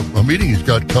talk about a meeting he's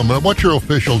got coming up. What's your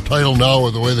official title now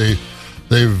with the way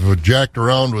they've jacked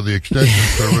around with the extension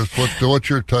service? What's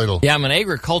your title? Yeah, I'm an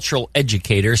agricultural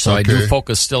educator, so I do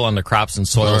focus still on the crops and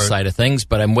soil side of things,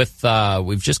 but I'm with,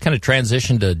 we've just kind of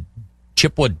transitioned to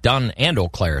Chippewa, Dunn, and Eau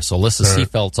Claire. So Alyssa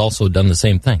Seefeld's also done the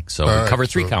same thing. So we cover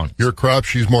 3 counties. Your crop,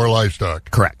 she's more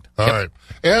livestock. Correct. All right.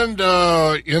 And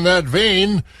in that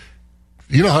vein,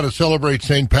 you know how to celebrate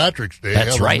St. Patrick's Day.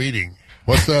 That's Have right. A meeting.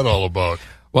 What's that all about?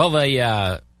 Well,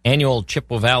 the annual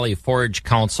Chippewa Valley Forage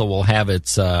Council will have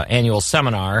its annual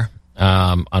seminar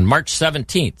on March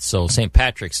 17th, so St.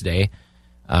 Patrick's Day.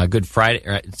 Good Friday.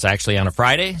 It's actually on a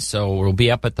Friday, so we'll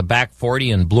be up at the Back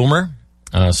 40 in Bloomer,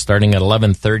 starting at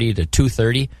 11:30 to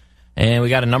 2:30. And we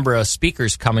got a number of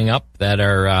speakers coming up that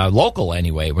are local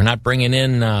anyway. We're not bringing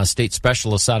in state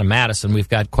specialists out of Madison. We've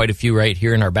got quite a few right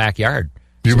here in our backyard.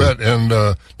 You bet. And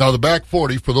now the Back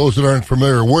 40, for those that aren't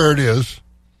familiar, where it is?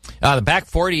 The Back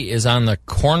 40 is on the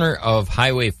corner of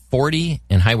Highway 40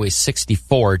 and Highway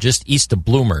 64, just east of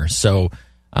Bloomer. So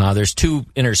there's 2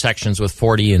 intersections with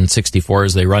 40 and 64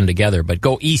 as they run together. But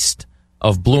go east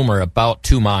of Bloomer about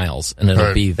 2 miles, and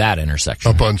it'll be that intersection.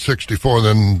 Up on 64,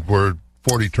 then where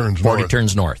 40 turns north. 40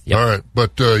 turns north, yep. All right.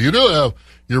 But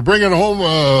you're bringing home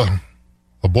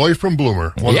a boy from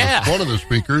Bloomer, one of the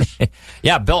speakers.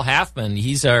 Yeah, Bill Halfman.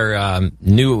 He's our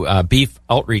new beef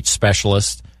outreach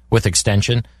specialist with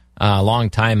Extension,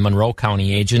 longtime Monroe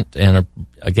County agent, and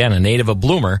again, a native of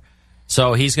Bloomer.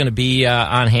 So he's going to be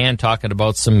on hand talking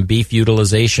about some beef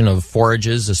utilization of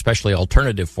forages, especially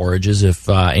alternative forages. If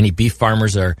any beef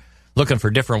farmers are looking for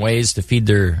different ways to feed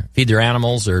their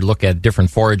animals or look at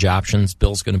different forage options,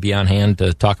 Bill's going to be on hand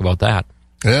to talk about that.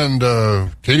 And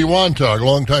Katie Wantag,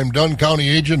 longtime Dunn County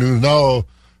agent, who's now,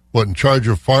 in charge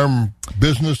of farm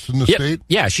business in the state?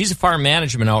 Yeah, she's a farm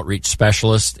management outreach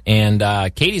specialist. And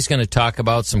Katie's going to talk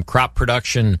about some crop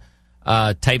production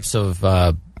types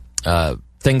of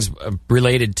things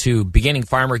related to beginning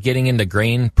farmer getting into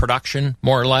grain production,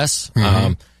 more or less.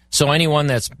 Mm-hmm. So anyone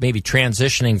that's maybe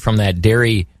transitioning from that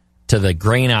dairy to the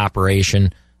grain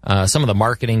operation, some of the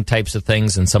marketing types of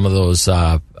things and some of those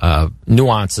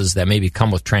nuances that maybe come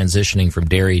with transitioning from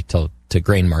dairy to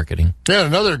grain marketing. Yeah,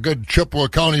 another good Chippewa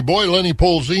County boy, Lenny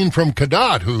Polzine from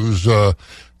Cadott, who's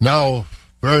now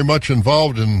very much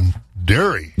involved in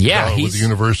dairy with the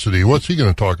university. What's he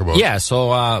going to talk about? Yeah,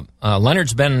 so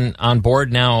Leonard's been on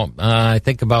board now, I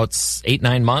think about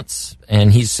 8-9 months,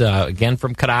 and he's, again,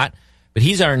 from Cadott. But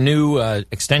he's our new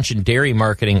Extension dairy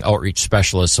marketing outreach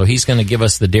specialist, so he's going to give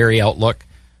us the dairy outlook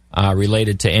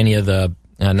related to any of the,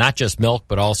 not just milk,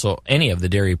 but also any of the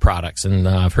dairy products. And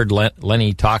I've heard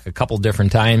Lenny talk a couple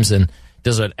different times and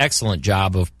does an excellent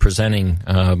job of presenting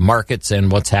markets and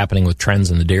what's happening with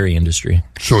trends in the dairy industry.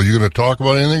 So you're going to talk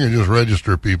about anything or just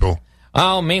register people?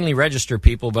 I'll mainly register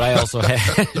people, but I also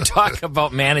talk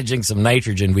about managing some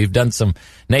nitrogen. We've done some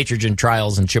nitrogen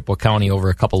trials in Chippewa County over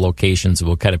a couple locations.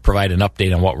 We'll kind of provide an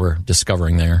update on what we're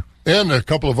discovering there. And a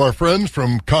couple of our friends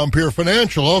from Compeer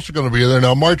Financial also going to be there.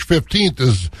 Now, March 15th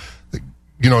is,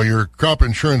 your crop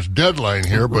insurance deadline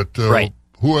here, but right.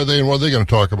 Who are they and what are they going to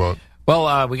talk about?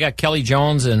 Well, we got Kelly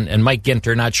Jones and Mike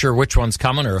Ginter. Not sure which one's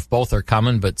coming or if both are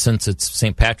coming, but since it's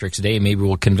St. Patrick's Day, maybe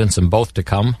we'll convince them both to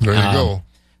come. There you go.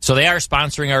 So they are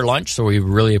sponsoring our lunch, so we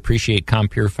really appreciate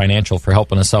Compeer Financial for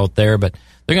helping us out there. But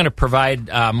they're going to provide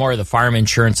more of the farm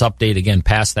insurance update, again,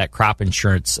 past that crop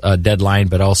insurance deadline,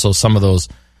 but also some of those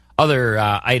other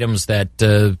items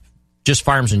that just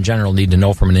farms in general need to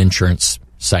know from an insurance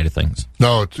side of things.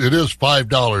 No, it is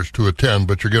 $5 to attend,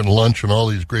 but you're getting lunch and all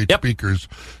these great speakers.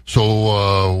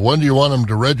 So when do you want them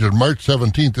to register? March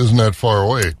 17th isn't that far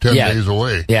away, 10 days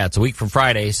away. Yeah, it's a week from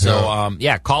Friday. So,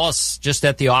 call us just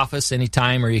at the office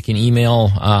anytime, or you can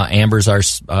email Amber's our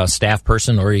staff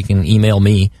person, or you can email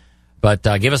me. But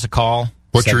give us a call.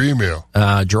 What's your email?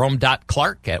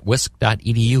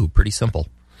 Jerome.clark@wisc.edu. Pretty simple.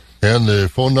 And the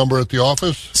phone number at the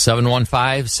office?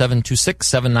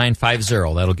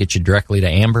 715-726-7950. That'll get you directly to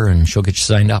Amber, and she'll get you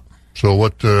signed up. So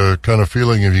what kind of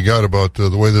feeling have you got about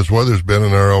the way this weather's been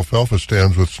in our alfalfa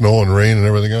stands with snow and rain and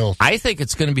everything else? I think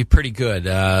it's going to be pretty good. We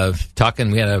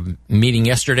had a meeting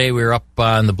yesterday. We were up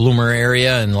in the Bloomer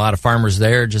area, and a lot of farmers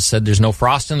there just said there's no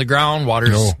frost in the ground.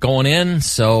 Water's going in.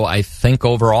 So I think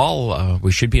overall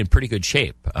we should be in pretty good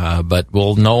shape. But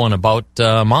we'll know in about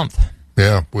a month.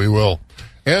 Yeah, we will.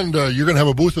 And you're going to have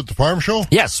a booth at the farm show?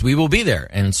 Yes, we will be there.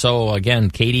 And so,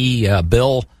 again, Katie,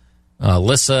 Bill,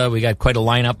 Lissa, we got quite a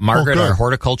lineup. Margaret, our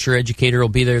horticulture educator, will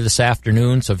be there this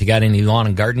afternoon. So if you got any lawn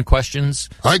and garden questions.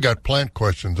 I got plant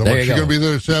questions. Is she going to be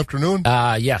there this afternoon?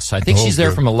 Yes. I think she's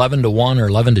there from 11 to 1 or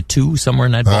 11 to 2, somewhere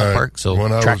in that ballpark. Right.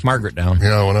 So track Margaret down.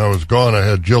 Yeah, when I was gone, I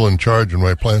had Jill in charge, and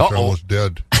my plants are almost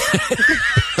dead.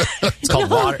 It's called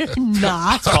water.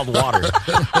 Not. It's called water.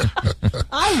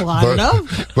 I want them.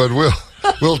 But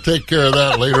we'll take care of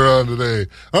that later on today.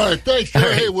 All right, thanks, Jerry.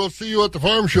 Right. Hey, we'll see you at the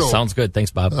farm show. Sounds good.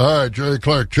 Thanks, Bob. All right, Jerry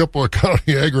Clark, Chippewa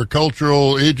County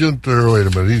Agricultural Agent. Or wait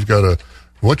a minute, he's got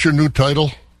what's your new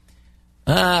title?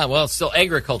 Well, it's still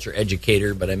agriculture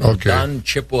educator, but I'm in Dunn,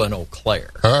 Chippewa, and Eau Claire.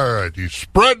 All right, he's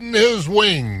spreading his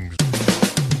wings.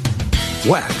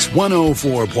 Wax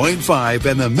 104.5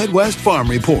 and the Midwest Farm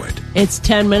Report. It's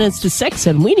 10 minutes to 6,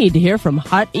 and we need to hear from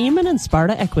Hut Eamon and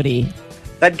Sparta Equity.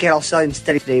 Fed cattle selling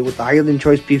steady today with the higher-than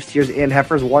choice beef steers and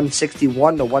heifers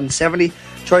 161 to 170.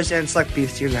 Choice and select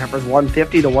beef steers and heifers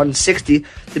 150 to 160.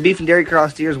 The beef and dairy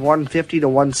cross steers 150 to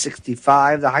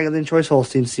 165. The higher-than choice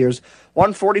Holstein steers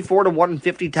 144 to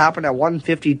 150, topping at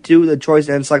 152. The choice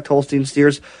and select Holstein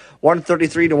steers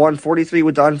 133 to 143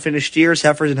 with the unfinished steers,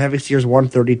 heifers, and heavy steers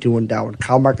 132 and down.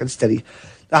 Cow market steady.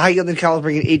 The high-yielding cows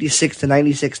bringing 86 to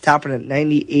 96, topping at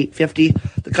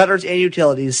 98.50. The cutters and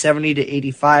utilities 70 to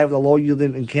 85. The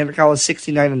low-yielding and canner cow is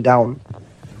 69 and down.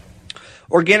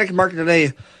 Organic market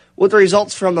today with the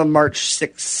results from the March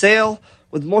 6th sale,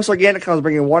 with most organic cows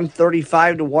bringing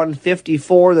 135 to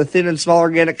 154. The thin and small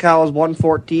organic cows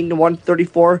 114 to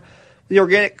 134. The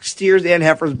organic steers and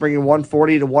heifers bringing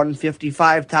 140 to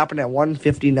 155, topping at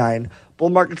 159. Bull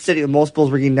market steady with most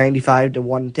bulls bringing 95 to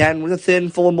 110, with a thin,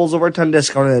 full of bulls over a ton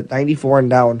discounted at 94 and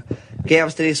down.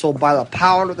 Calves today sold by the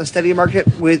pound with a steady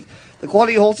market, with the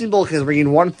quality Holstein bull calves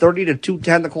bringing 130 to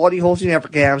 210. The quality Holstein heifer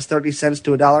calves 30 cents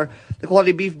to $1. The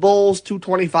quality beef bulls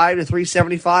 225 to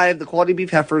 375. The quality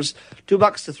beef heifers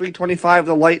 $2 to $3.25.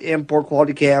 The light import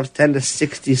quality calves 10 to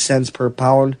 60 cents per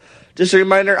pound. Just a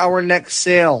reminder, our next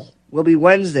sale will be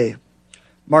Wednesday,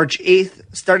 March 8th,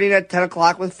 starting at 10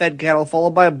 o'clock with fed cattle, followed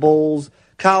by bulls,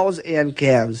 cows, and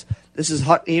calves. This is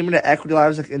Hut Eamon at Equity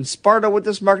Livestock in Sparta with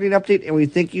this marketing update, and we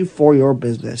thank you for your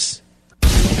business.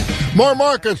 More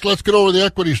markets. Let's get over the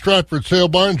Equity Stratford Sale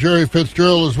Barn. Jerry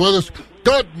Fitzgerald is with us.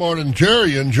 Good morning,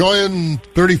 Jerry. Enjoying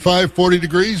 35, 40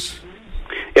 degrees?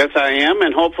 Yes, I am,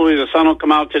 and hopefully the sun will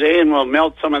come out today and we'll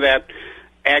melt some of that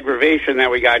aggravation that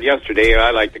we got yesterday,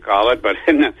 I like to call it. But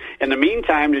in the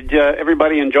meantime, did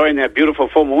everybody enjoying that beautiful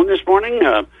full moon this morning?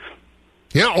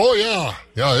 Yeah,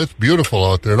 it's beautiful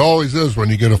out there. It always is when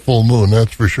you get a full moon,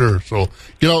 that's for sure. So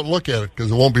get out and look at it,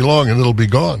 because it won't be long and it'll be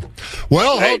gone.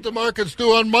 Well, how'd the markets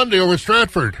do on Monday over at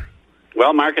Stratford?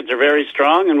 Well, markets are very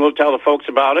strong, and we'll tell the folks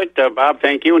about it. Bob,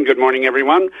 thank you, and good morning,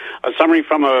 everyone. A summary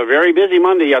from a very busy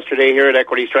Monday yesterday here at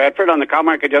Equity Stratford. On the cow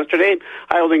market yesterday,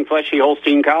 high-yielding fleshy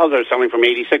Holstein cows are selling from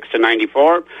 86 to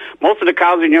 94. Most of the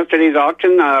cows in yesterday's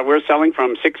auction were selling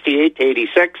from 68 to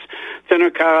 86.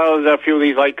 Thinner cows, a few of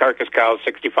these light carcass cows,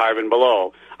 65 and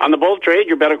below. On the bull trade,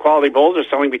 your better quality bulls are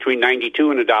selling between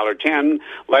 $92 and $1.10.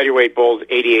 Lighter weight bulls,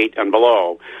 88 and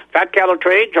below. Fat cattle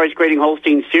trade, choice grading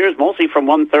Holstein steers, mostly from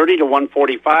 130 to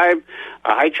 145.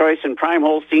 High choice and prime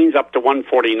Holsteins up to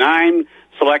 149.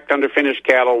 Select underfinished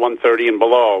cattle, 130 and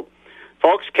below.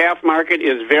 Folks, calf market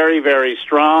is very, very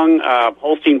strong.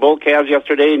 Holstein bull calves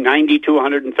yesterday, 90 to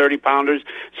 130 pounders,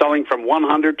 selling from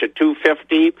 100 to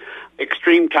 250.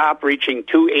 Extreme top reaching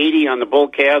 280 on the bull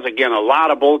calves. Again, a lot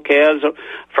of bull calves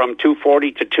from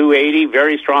 240 to 280.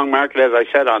 Very strong market, as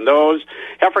I said, on those.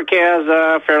 Heifer calves,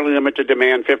 fairly limited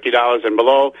demand, $50 and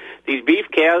below. These beef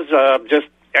calves, just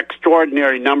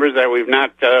extraordinary numbers that we've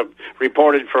not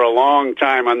reported for a long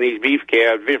time on these beef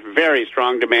calves. Very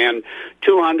strong demand,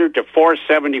 $200 to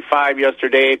 $475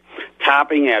 yesterday,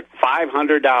 topping at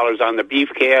 $500 on the beef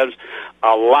calves.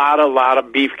 A lot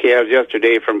of beef calves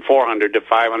yesterday from $400 to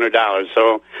 $500.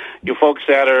 So you folks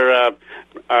that are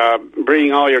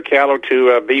breeding all your cattle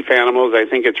to beef animals, I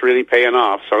think it's really paying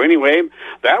off. So anyway,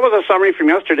 that was a summary from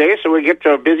yesterday. So we get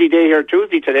to a busy day here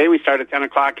Tuesday today. We start at 10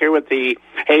 o'clock here with the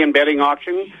hay and bedding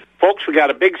auction. Folks, we got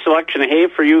a big selection of hay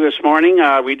for you this morning.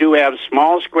 We do have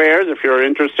small squares if you're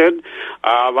interested.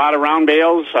 A lot of round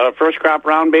bales, first crop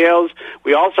round bales.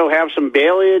 We also have some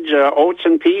baleage oats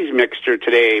and peas mixture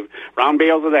today. Round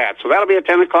bales of that. So that'll be at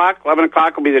 10 o'clock. 11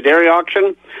 o'clock will be the dairy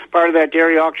auction. Part of that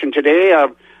dairy auction today,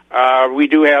 we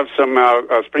do have some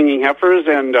springing heifers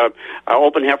and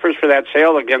open heifers for that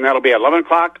sale. Again, that'll be at 11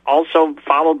 o'clock. Also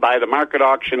followed by the market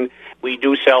auction. We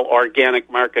do sell organic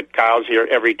market cows here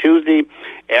every Tuesday.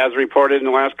 As reported in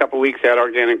the last couple of weeks, that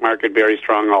organic market very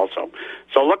strong also.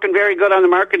 So looking very good on the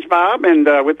markets, Bob. And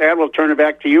with that, we'll turn it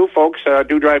back to you, folks.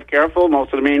 Do drive careful.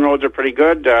 Most of the main roads are pretty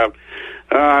good.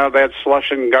 That slush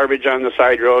and garbage on the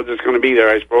side roads is going to be there,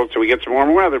 I suppose, till we get some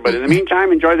warmer weather. But in the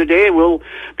meantime, enjoy the day. We'll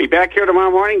be back here tomorrow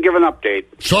morning, give an update.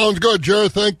 Sounds good,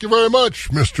 Jared. Thank you very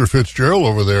much, Mr. Fitzgerald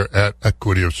over there at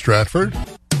Equity of Stratford.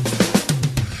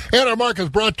 And our market is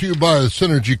brought to you by the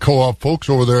Synergy Co-op folks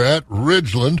over there at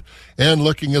Ridgeland. And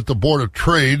looking at the Board of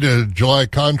Trade, July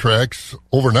contracts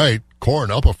overnight,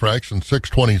 corn up a fraction,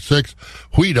 6.26.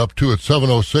 Wheat up 2 at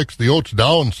 7.06. The oats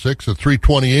down 6 at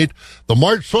 3.28. The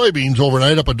March soybeans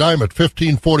overnight up a dime at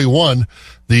 15.41.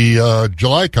 The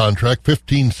July contract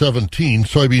 15.17.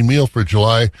 Soybean meal for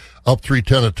July up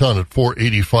 3.10 a ton at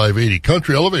 4.85.80.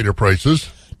 Country elevator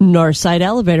prices. Northside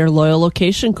Elevator, loyal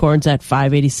location, corn's at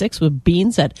 $5.86 with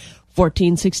beans at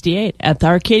 $14.68. At the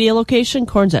Arcadia location,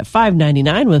 corn's at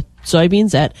 $5.99 with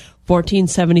soybeans at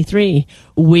 $14.73.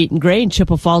 Wheat and grain,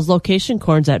 Chippewa Falls location,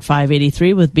 corn's at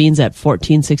 $5.83 with beans at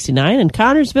 $14.69. And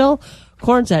Connorsville,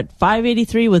 corn's at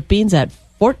 $5.83 with beans at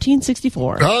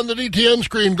 $14.64. On the DTN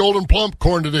screen, Golden Plump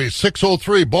corn today,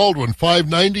 6.03. Baldwin,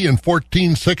 $5.90 and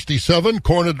 $14.67.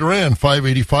 Corn at Duran,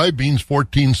 $5.85. Beans,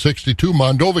 $14.62.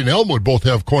 Mondovi and Elmwood both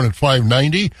have corn at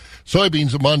 $5.90.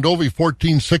 Soybeans at Mondovi,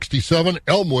 $14.67.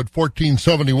 Elmwood,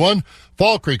 $14.71.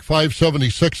 Fall Creek,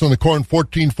 $5.76 on the corn,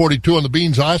 $14.42 on the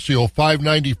beans. Osseo,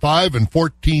 $5.95 and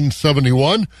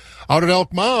 $14.71. Out at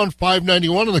Elk Mound,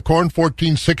 $5.91 on the corn,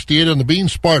 $14.68 on the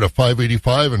beans. Sparta,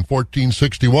 $5.85 and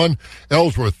 $14.61.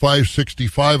 Ellsworth,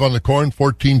 $5.65 on the corn,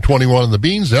 $14.21 on the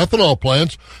beans. Ethanol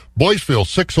plants, Boyceville,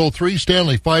 $6.03.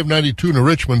 Stanley, $5.92. New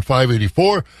Richmond,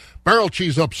 $5.84. Barrel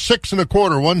cheese up 6 1/4,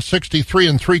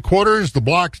 $1.63 3/4. The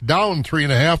blocks down 3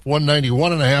 1/2,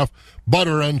 $1.91 1/2.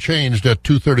 Butter unchanged at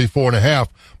 $2.34 1/2.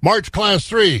 March class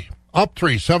 3 up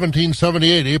 3,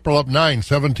 $17.78. April up 9,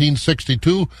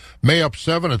 $17.62. May up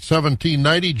 7 at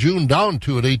 $17.90. June down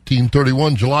 2 at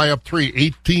 $18.31. July up 3,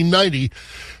 $18.90.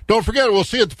 Don't forget, we'll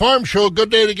see you at the Farm Show.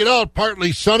 Good day to get out.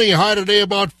 Partly sunny, high today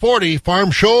about 40. Farm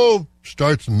Show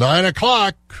starts 9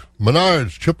 o'clock.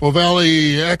 Menards, Chippewa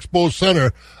Valley Expo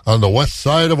Center on the west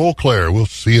side of Eau Claire. We'll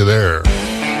see you there.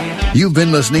 You've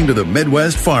been listening to the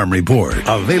Midwest Farm Report,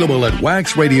 available at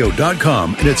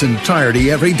waxradio.com in its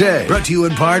entirety every day. Brought to you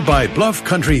in part by Bluff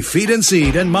Country Feed and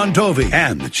Seed in Mondovi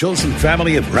and the Chilson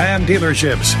family of Ram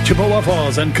dealerships, Chippewa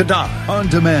Falls and Cadott.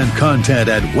 On-demand content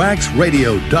at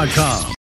waxradio.com.